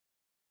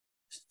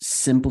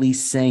 simply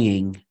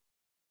saying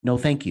no,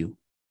 thank you.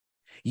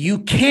 You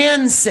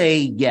can say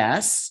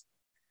yes,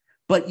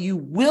 but you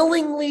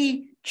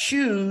willingly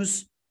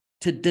choose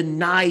to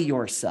deny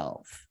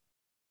yourself.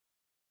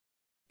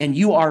 And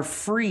you are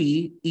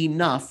free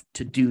enough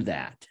to do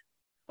that.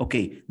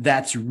 Okay,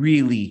 that's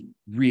really,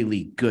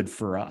 really good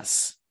for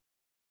us.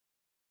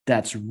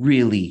 That's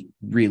really,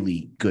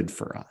 really good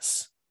for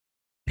us.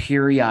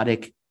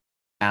 Periodic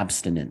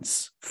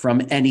abstinence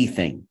from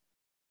anything.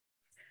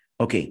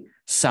 Okay,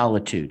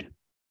 solitude.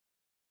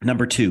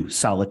 Number 2,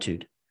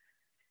 solitude.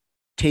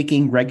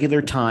 Taking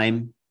regular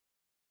time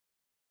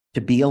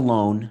to be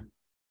alone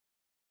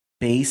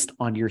based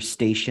on your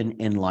station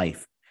in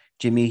life.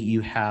 Jimmy,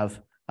 you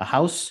have a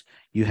house,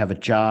 you have a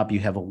job, you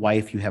have a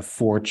wife, you have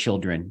 4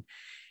 children.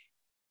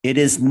 It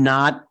is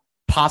not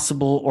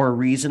possible or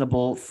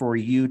reasonable for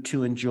you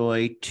to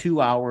enjoy 2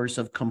 hours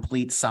of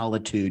complete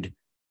solitude.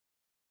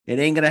 It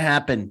ain't going to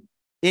happen.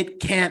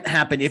 It can't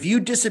happen. If you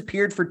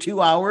disappeared for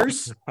 2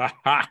 hours,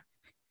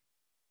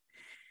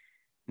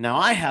 now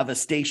I have a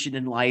station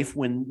in life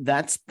when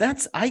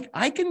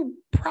I can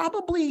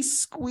probably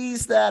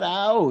squeeze that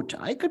out.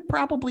 I could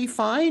probably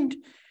find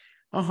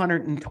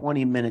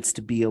 120 minutes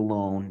to be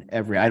alone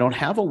I don't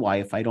have a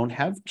wife. I don't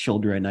have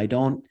children. I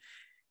don't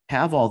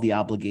have all the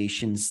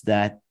obligations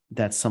that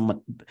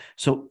someone.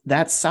 So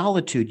that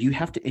solitude, you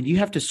have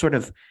to sort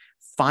of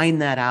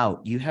find that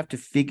out. You have to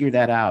figure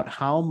that out.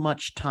 How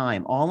much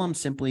time? All I'm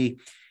simply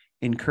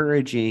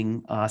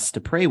encouraging us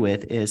to pray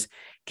with is,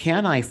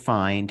 can I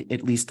find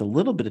at least a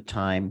little bit of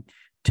time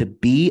to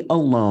be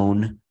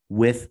alone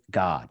with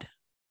God.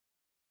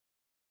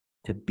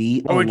 To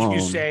be What alone. would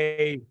you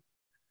say?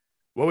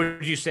 What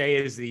would you say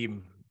is the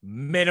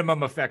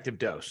minimum effective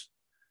dose?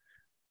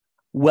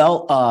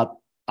 Well,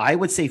 I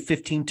would say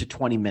 15 to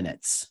 20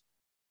 minutes.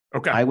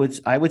 Okay. I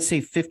would say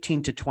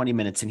 15 to 20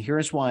 minutes. And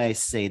here's why I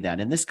say that.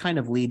 And this kind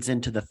of leads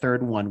into the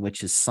third one,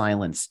 which is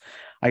silence.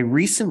 I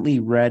recently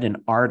read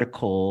an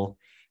article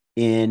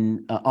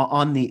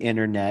on the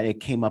internet.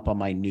 It came up on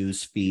my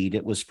news feed.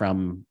 It was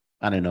from,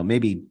 I don't know,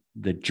 maybe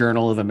the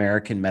Journal of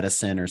American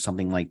Medicine or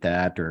something like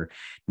that, or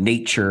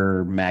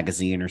Nature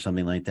magazine or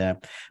something like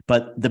that.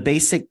 But the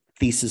basic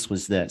thesis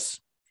was this: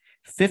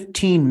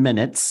 15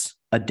 minutes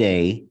a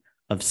day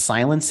of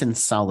silence and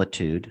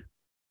solitude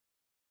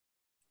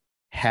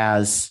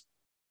has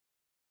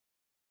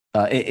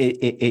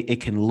it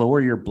can lower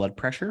your blood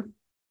pressure.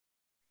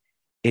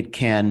 It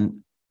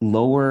can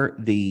lower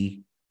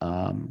the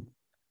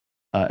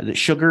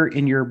sugar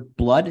in your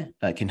blood.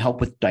 It can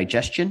help with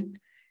digestion.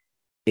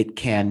 It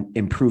can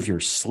improve your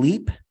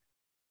sleep.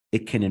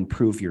 It can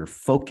improve your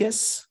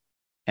focus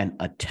and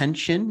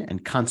attention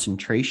and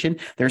concentration.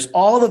 There's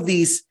all of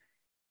these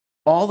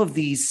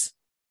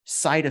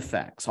side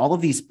effects, all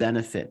of these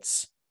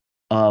benefits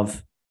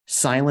of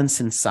silence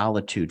and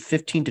solitude,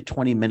 15 to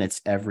 20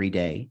 minutes every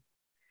day.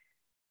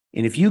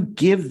 And if you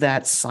give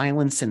that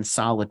silence and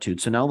solitude,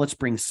 so now let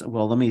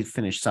me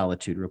finish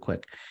solitude real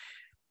quick.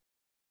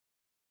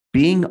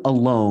 Being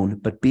alone,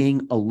 but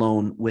being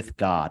alone with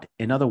God.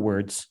 In other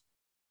words,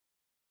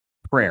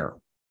 prayer,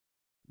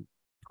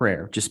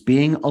 just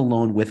being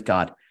alone with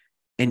God,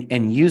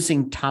 and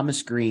using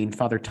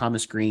Father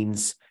Thomas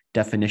Green's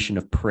definition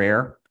of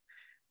prayer.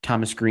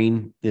 Thomas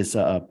Green is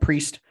a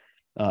priest,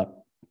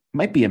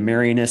 might be a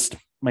Marianist,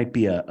 might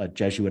be a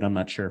Jesuit. I'm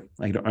not sure.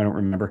 I don't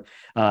remember.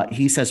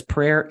 He says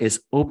prayer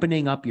is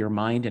opening up your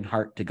mind and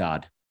heart to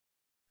God.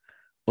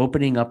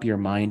 Opening up your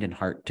mind and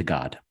heart to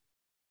God.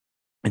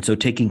 And so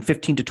taking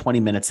 15 to 20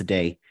 minutes a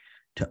day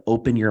to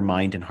open your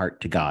mind and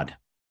heart to God.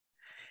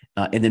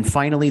 And then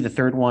finally, the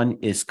third one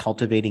is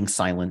cultivating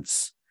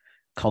silence.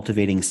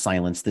 Cultivating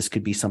silence. This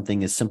could be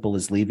something as simple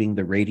as leaving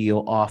the radio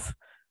off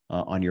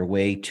on your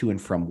way to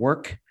and from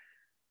work,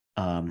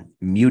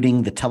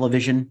 muting the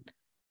television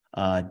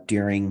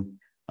during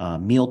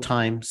meal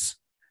times.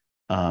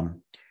 At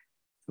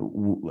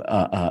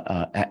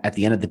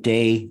the end of the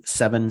day,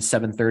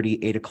 7:30,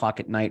 8 o'clock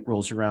at night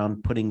rolls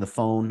around, putting the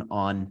phone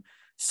on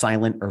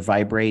silent or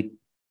vibrate,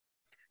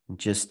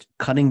 just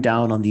cutting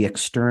down on the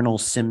external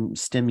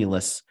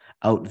stimulus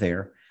out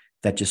there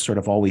that just sort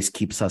of always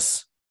keeps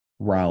us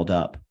riled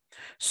up.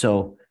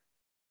 So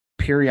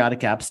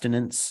periodic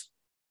abstinence,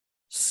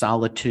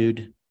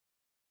 solitude,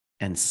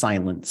 and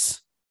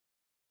silence.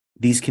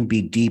 These can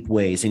be deep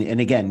ways. And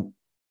again,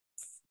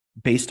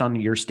 based on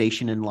your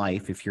station in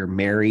life, if you're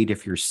married,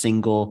 if you're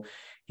single,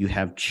 you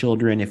have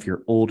children, if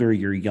you're older,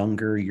 you're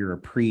younger, you're a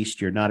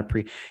priest, you're not a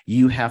priest,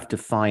 you have to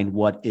find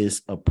what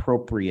is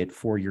appropriate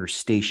for your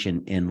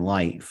station in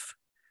life.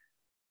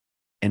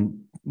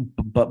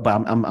 But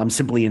I'm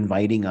simply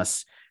inviting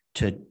us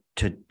to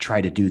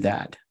try to do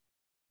that,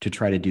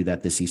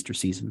 this Easter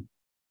season.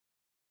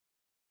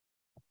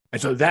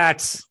 And so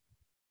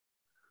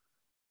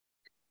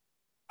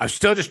I'm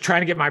still just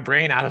trying to get my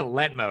brain out of the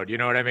Lent mode. You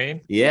know what I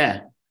mean?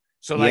 Yeah.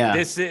 So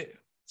this is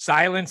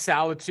silence,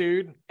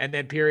 solitude, and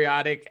then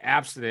periodic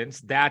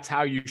abstinence. That's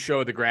how you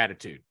show the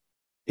gratitude.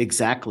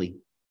 Exactly.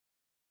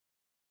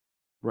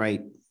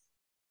 Right.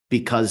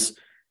 Because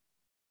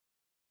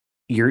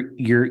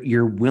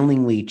you're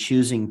willingly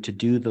choosing to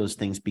do those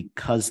things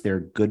because they're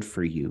good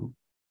for you,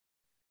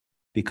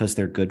 because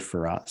they're good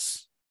for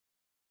us.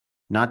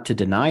 Not to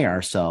deny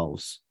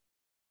ourselves,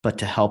 but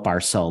to help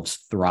ourselves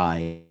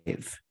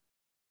thrive.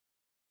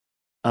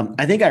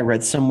 I think I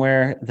read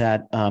somewhere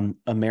that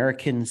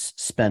Americans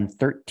spend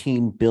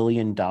 $13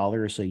 billion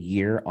a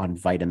year on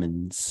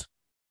vitamins.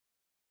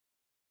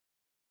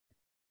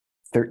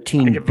 I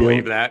can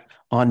believe that.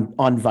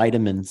 on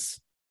vitamins.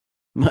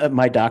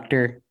 My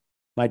doctor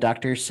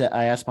said,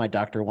 I asked my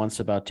doctor once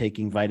about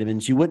taking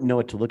vitamins. You wouldn't know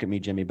it to look at me,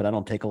 Jimmy, but I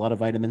don't take a lot of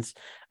vitamins.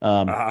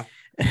 I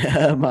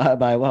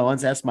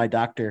once asked my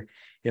doctor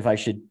if I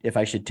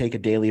should take a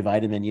daily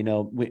vitamin.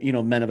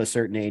 Men of a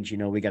certain age,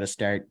 we got to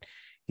start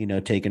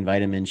taking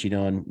vitamins,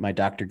 and my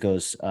doctor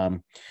goes,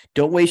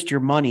 don't waste your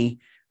money.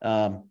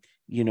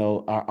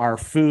 Our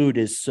food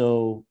is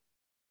so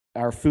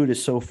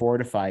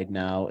fortified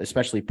now,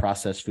 especially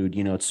processed food,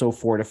 it's so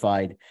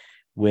fortified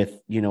with,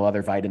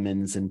 other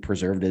vitamins and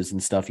preservatives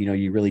and stuff,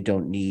 you really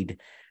don't need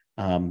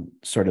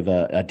sort of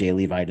a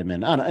daily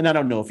vitamin. And I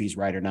don't know if he's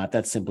right or not.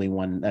 That's simply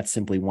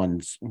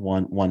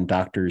one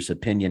doctor's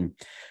opinion.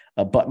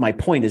 But my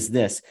point is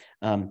this,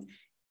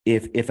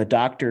 if a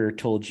doctor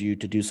told you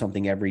to do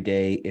something every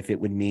day, if it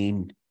would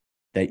mean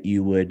that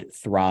you would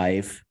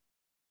thrive,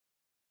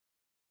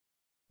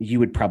 you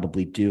would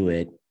probably do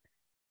it.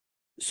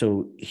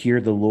 So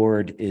here the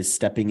Lord is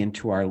stepping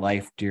into our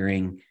life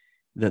during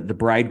the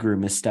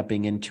bridegroom is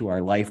stepping into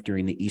our life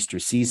during the Easter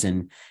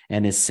season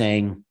and is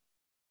saying,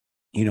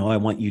 I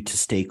want you to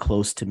stay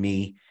close to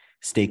me,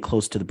 stay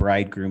close to the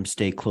bridegroom,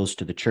 stay close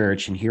to the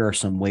church. And here are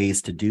some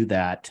ways to do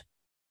that.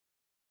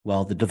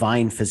 Well, the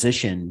divine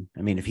physician,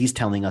 I mean, if he's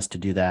telling us to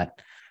do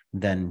that,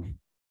 then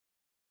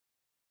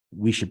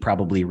we should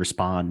probably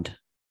respond.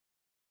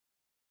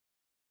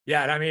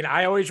 Yeah. And I mean,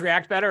 I always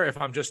react better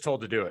if I'm just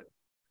told to do it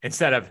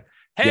instead of,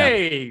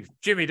 hey,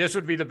 Jimmy, this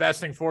would be the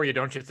best thing for you,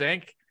 don't you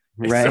think?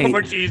 It's so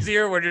much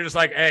easier when you're just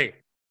like, hey.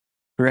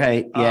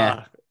 Right.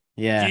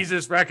 Yeah.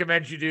 Jesus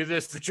recommends you do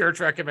this. The church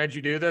recommends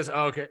you do this.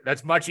 Oh, okay.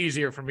 That's much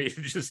easier for me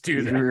to just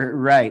do that.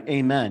 Right.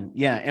 Amen.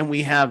 Yeah. And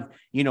we have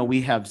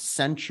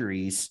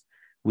centuries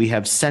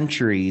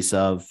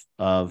of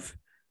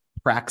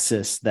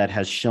praxis that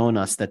has shown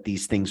us that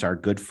these things are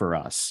good for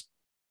us.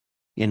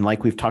 And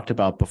like we've talked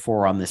about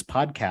before on this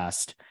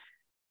podcast,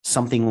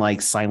 something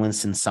like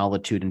silence and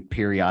solitude and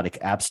periodic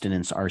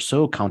abstinence are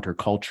so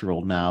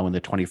countercultural now in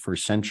the 21st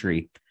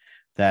century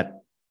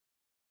that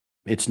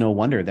it's no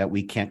wonder that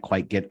we can't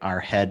quite get our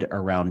head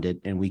around it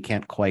and we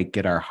can't quite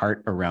get our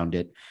heart around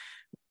it,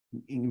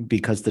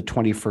 because the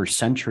 21st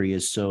century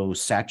is so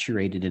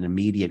saturated in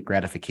immediate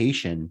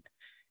gratification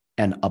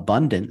and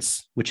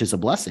abundance, which is a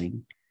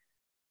blessing.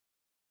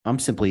 I'm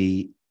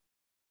simply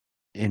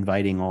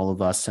inviting all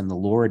of us, and the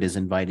Lord is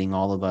inviting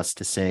all of us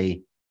to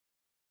say,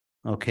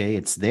 okay,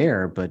 it's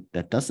there, but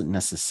that doesn't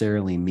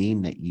necessarily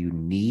mean that you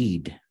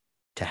need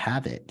to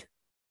have it.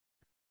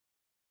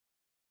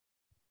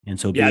 And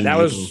so that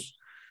was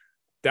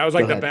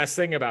like the best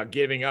thing about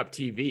giving up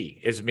TV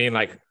is being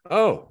like,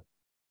 oh,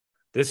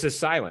 this is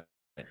silent.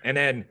 And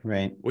then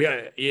we,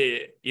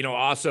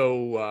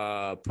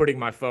 also putting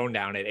my phone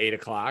down at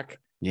 8:00,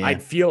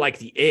 I'd feel like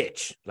the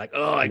itch, like,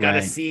 oh, I got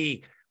to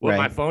see what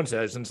my phone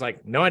says. And it's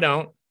like, no, I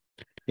don't.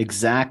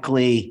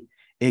 Exactly.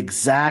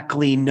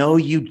 No,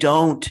 you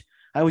don't.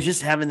 I was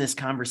just having this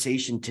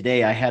conversation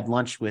today. I had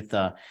lunch with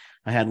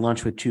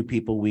two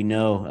people we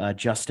know,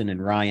 Justin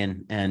and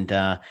Ryan,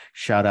 and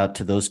shout out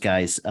to those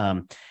guys.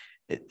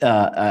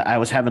 I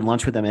was having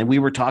lunch with them, and we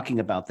were talking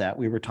about that.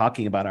 We were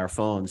talking about our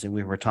phones, and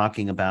we were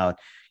talking about,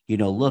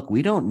 look,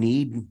 we don't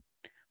need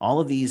all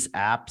of these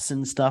apps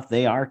and stuff.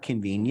 They are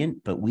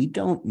convenient, but we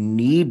don't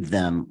need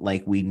them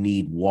like we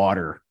need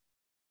water.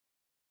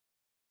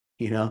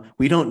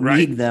 We don't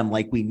need them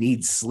like we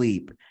need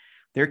sleep.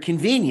 They're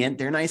convenient.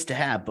 They're nice to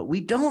have, but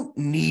we don't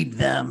need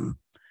them.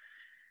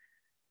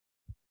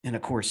 And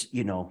of course,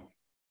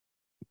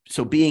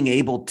 so being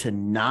able to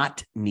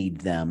not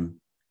need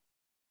them,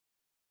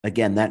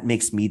 again, that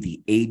makes me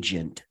the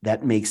agent.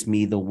 That makes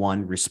me the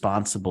one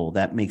responsible.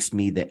 That makes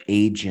me the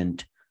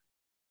agent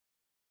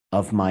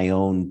of my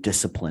own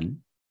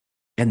discipline.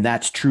 And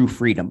that's true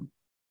freedom.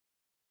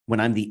 When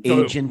I'm the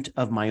agent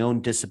of my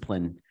own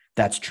discipline,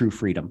 that's true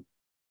freedom.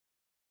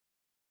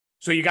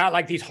 So you got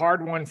like these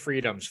hard-won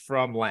freedoms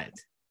from Lent.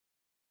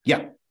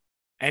 Yeah.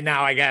 And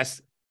now I guess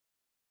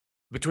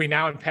between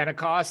now and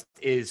Pentecost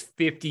is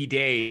 50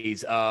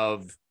 days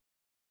of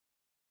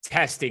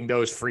testing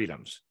those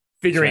freedoms,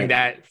 figuring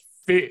that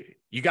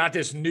you got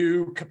this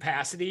new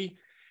capacity.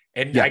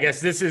 And I guess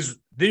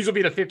these will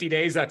be the 50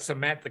 days that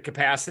cement the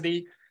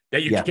capacity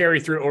that you carry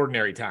through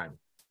ordinary time.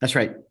 That's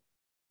right.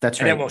 And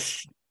then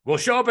we'll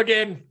show up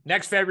again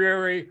next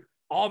February,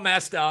 all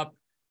messed up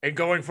and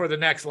going for the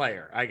next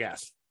layer, I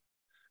guess.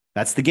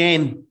 That's the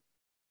game.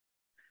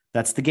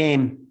 And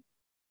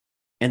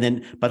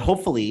then, but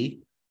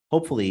hopefully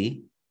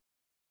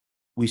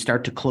we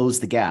start to close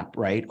the gap,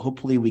 right?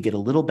 Hopefully we get a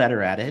little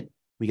better at it.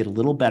 We get a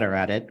little better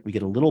at it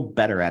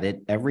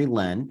every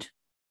Lent.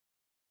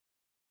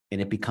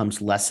 And it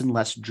becomes less and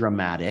less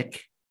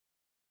dramatic.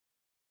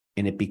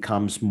 And it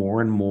becomes more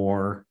and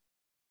more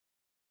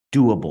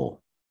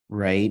doable,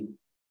 right?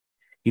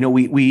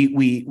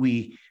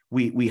 We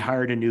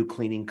hired a new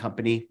cleaning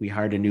company.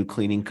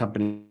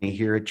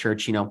 Here at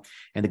church, and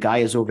the guy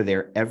is over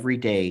there every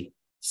day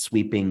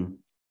sweeping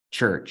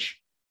church,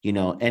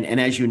 and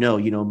as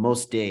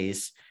most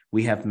days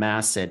we have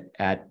mass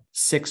at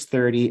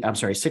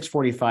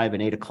 6:45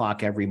 and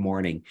 8:00 every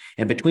morning.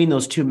 And between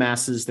those two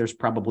masses, there's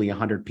probably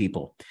 100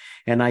 people.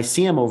 And I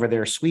see him over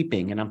there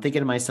sweeping, and I'm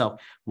thinking to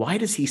myself, why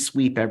does he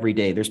sweep every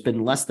day? There's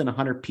been less than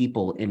 100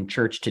 people in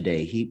church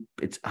today.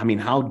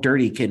 How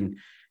dirty can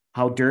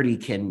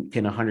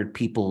 100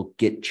 people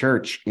get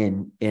church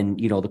in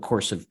the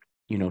course of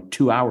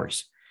 2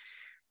 hours?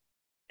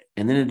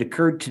 And then it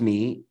occurred to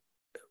me,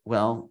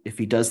 well, if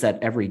he does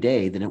that every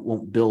day, then it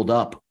won't build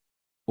up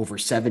over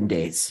 7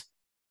 days,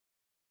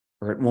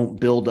 or it won't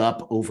build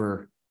up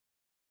over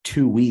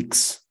 2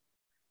 weeks.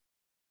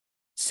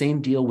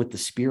 Same deal with the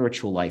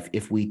spiritual life.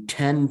 If we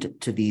tend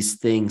to these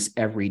things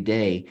every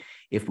day,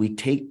 if we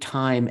take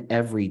time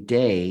every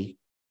day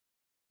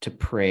to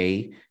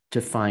pray, to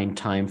find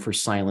time for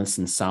silence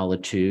and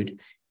solitude,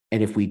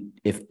 and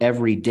if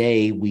every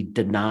day we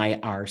deny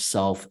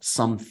ourselves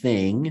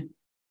something,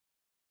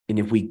 and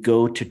if we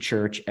go to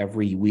church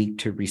every week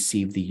to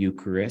receive the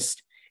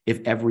Eucharist, if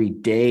every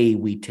day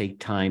we take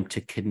time to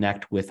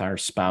connect with our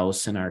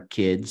spouse and our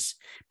kids,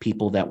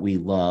 people that we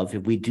love,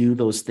 if we do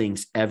those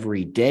things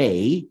every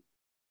day,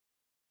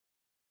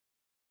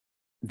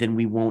 then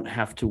we won't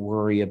have to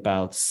worry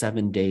about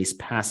 7 days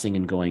passing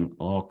and going,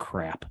 oh,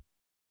 crap.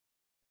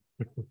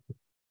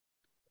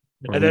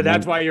 And then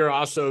that's why you're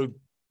also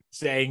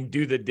saying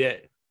do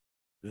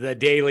the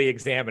daily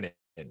examining.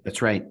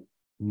 That's right.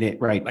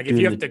 Right. Like if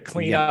you have to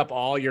clean up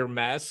all your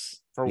mess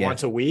for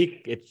once a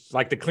week, it's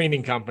like the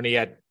cleaning company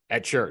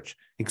at church.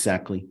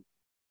 Exactly.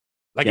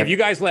 Like if you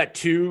guys let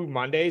 2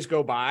 Mondays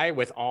go by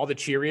with all the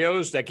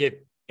Cheerios that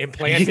get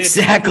implanted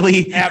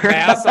exactly at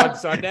mass on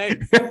Sunday.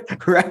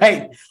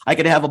 Right. I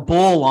could have a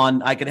bowl on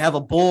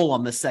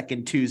the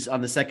second Tuesday,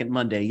 on the second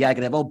Monday. Yeah, I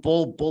could have a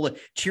bowl of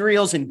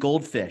Cheerios and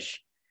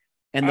goldfish.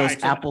 And those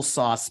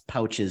applesauce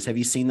pouches. Have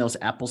you seen those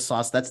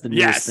applesauce? That's the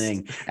newest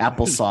thing.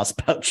 Applesauce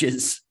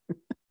pouches.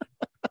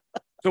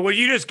 So what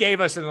you just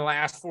gave us in the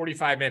last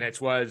 45 minutes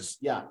was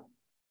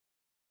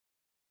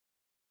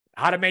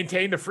how to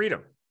maintain the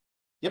freedom.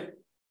 Yep.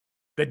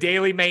 The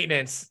daily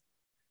maintenance.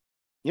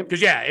 Yep.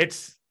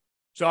 Because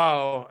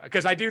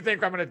because I do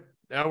think we're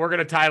going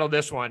to title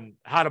this one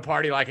How to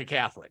Party Like a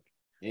Catholic.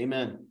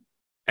 Amen.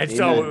 And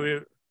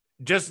so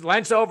just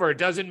Lent's over. It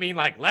doesn't mean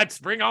like, let's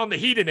bring on the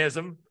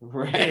hedonism.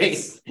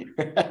 Right.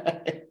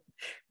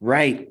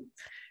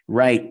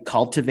 Right.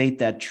 Cultivate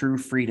that true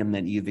freedom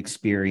that you've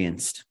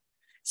experienced.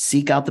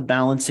 Seek out the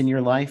balance in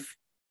your life.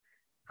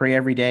 Pray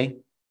every day.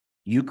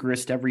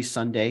 Eucharist every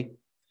Sunday.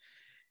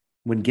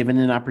 When given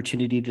an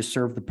opportunity to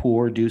serve the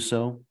poor, do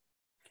so.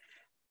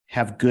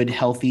 Have good,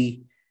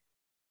 healthy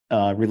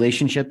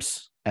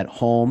relationships at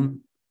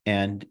home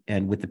and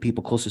with the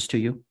people closest to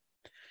you.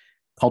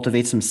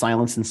 Cultivate some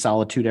silence and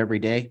solitude every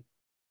day.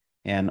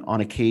 And on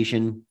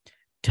occasion,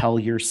 tell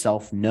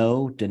yourself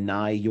no,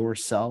 deny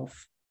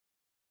yourself,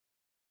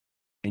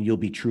 and you'll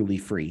be truly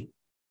free.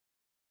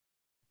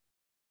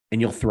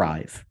 And you'll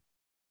thrive.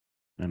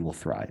 And we'll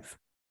thrive.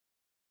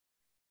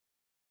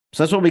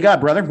 So that's what we got,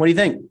 brother. What do you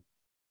think?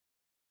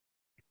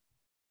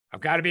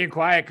 I've got to be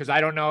quiet because I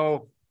don't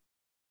know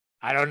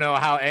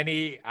how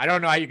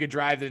you could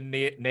drive the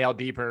nail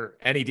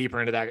any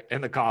deeper into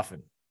the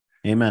coffin.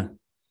 Amen.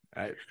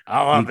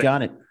 You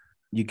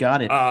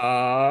got it.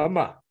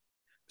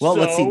 Well,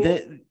 let's see.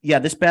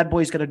 This bad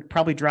boy is going to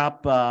probably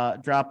drop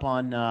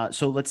on.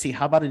 So let's see.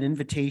 How about an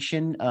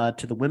invitation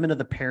to the women of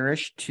the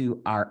parish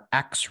to our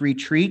Acts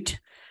retreat,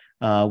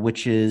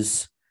 which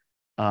is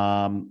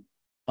a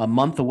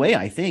month away,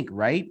 I think,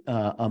 right?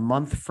 A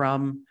month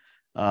from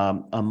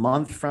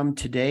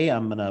today.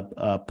 I'm going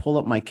to pull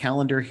up my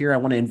calendar here. I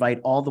want to invite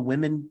all the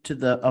women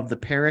of the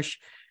parish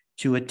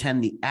to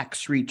attend the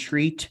Acts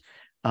retreat.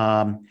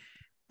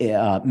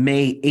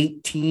 May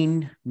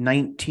 18,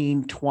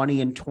 19,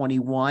 20, and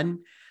 21.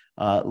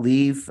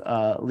 Leave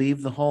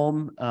the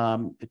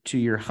home to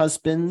your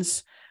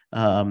husbands.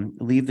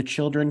 Leave the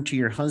children to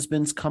your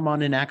husbands. Come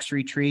on an Acts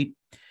retreat.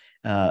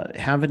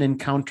 Have an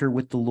encounter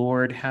with the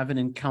Lord. Have an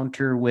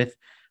encounter with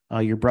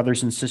your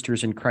brothers and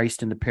sisters in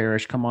Christ in the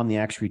parish. Come on the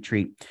Acts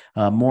retreat.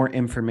 More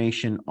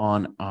information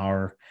on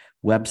our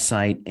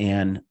website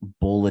and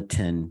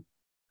bulletin.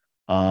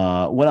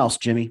 What else,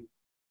 Jimmy?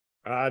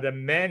 The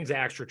men's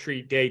Acts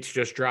retreat dates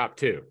just dropped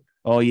too.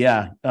 Oh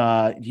yeah.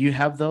 Do you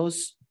have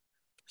those?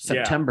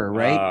 September,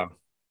 right?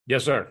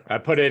 Yes, sir. I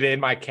put it in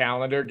my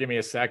calendar. Give me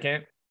a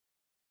second.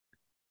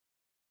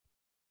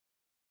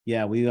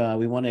 Yeah, we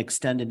want to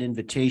extend an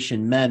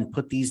invitation. Men,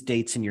 put these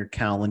dates in your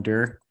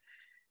calendar.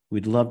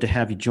 We'd love to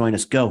have you join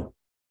us. Go.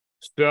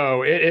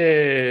 So it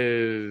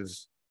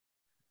is.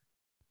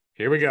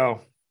 Here we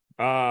go.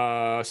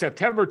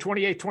 September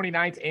 28th,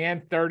 29th,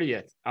 and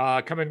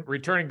 30th.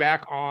 Returning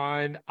back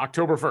on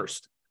October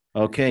 1st.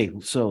 Okay,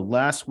 so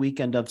last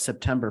weekend of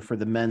September for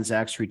the men's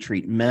Acts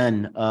retreat.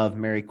 Men of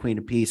Mary Queen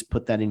of Peace,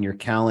 put that in your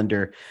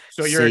calendar.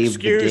 So your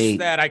excuse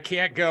that I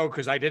can't go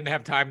because I didn't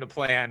have time to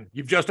plan,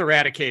 you've just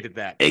eradicated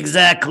that.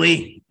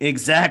 Exactly.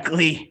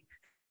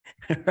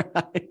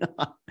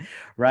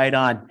 Right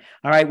on.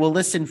 All right, well,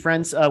 listen,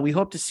 friends, we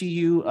hope to see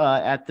you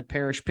at the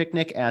parish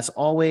picnic. As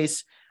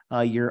always,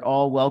 you're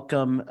all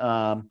welcome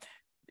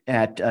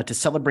to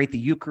celebrate the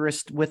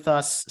Eucharist with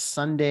us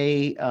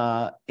Sunday,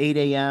 8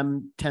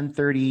 a.m.,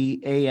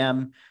 10:30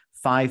 a.m.,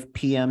 5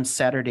 p.m.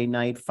 Saturday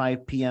night,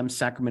 5 p.m.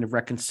 Sacrament of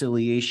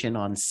Reconciliation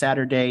on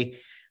Saturday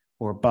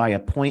or by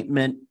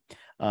appointment.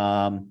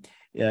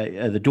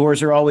 The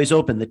doors are always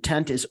open. The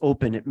tent is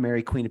open at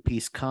Mary Queen of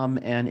Peace. Come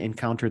and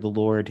encounter the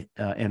Lord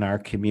in our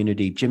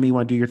community. Jimmy, you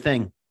want to do your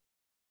thing?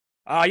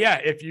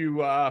 If you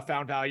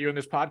found value in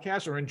this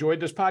podcast or enjoyed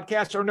this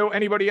podcast or know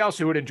anybody else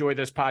who would enjoy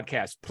this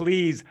podcast,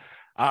 please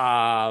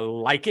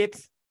like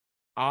it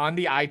on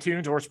the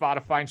iTunes or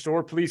Spotify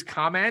store. Please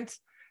comment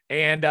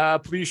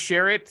and please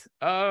share it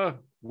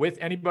with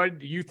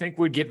anybody you think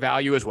would get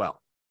value as well.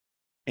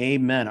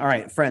 Amen. All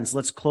right, friends,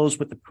 let's close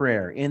with the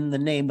prayer. In the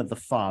name of the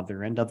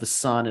Father and of the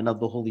Son and of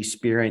the Holy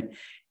Spirit.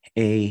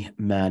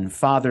 Amen.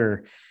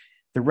 Father,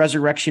 the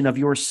resurrection of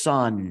your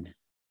Son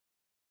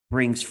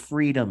brings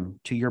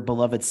freedom to your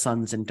beloved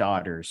sons and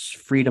daughters,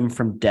 freedom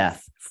from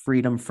death,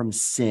 freedom from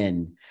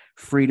sin,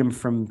 freedom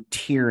from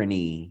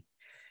tyranny.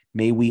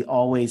 May we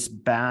always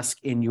bask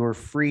in your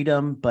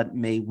freedom, but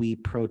may we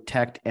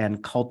protect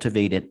and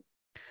cultivate it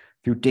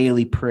through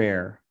daily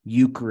prayer,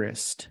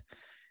 Eucharist,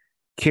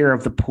 care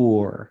of the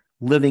poor,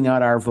 living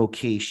out our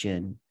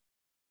vocation,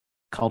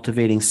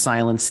 cultivating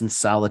silence and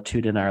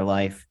solitude in our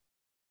life,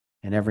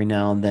 and every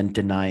now and then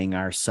denying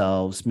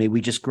ourselves. May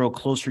we just grow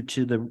closer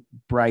to the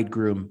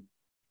bridegroom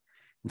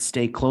and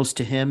stay close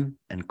to him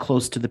and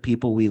close to the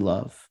people we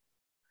love.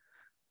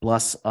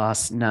 Bless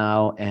us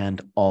now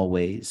and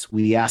always.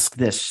 We ask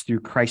this through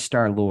Christ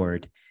our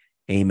Lord.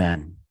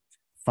 Amen.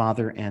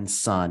 Father and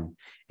Son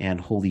and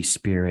Holy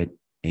Spirit.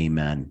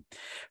 Amen.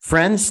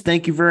 Friends,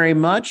 thank you very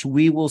much.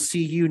 We will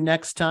see you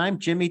next time.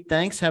 Jimmy,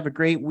 thanks. Have a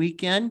great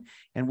weekend.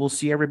 And we'll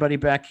see everybody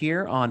back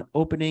here on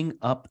Opening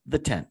Up the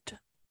Tent.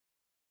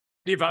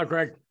 See you,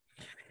 Greg.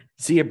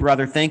 See you,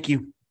 brother. Thank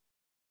you.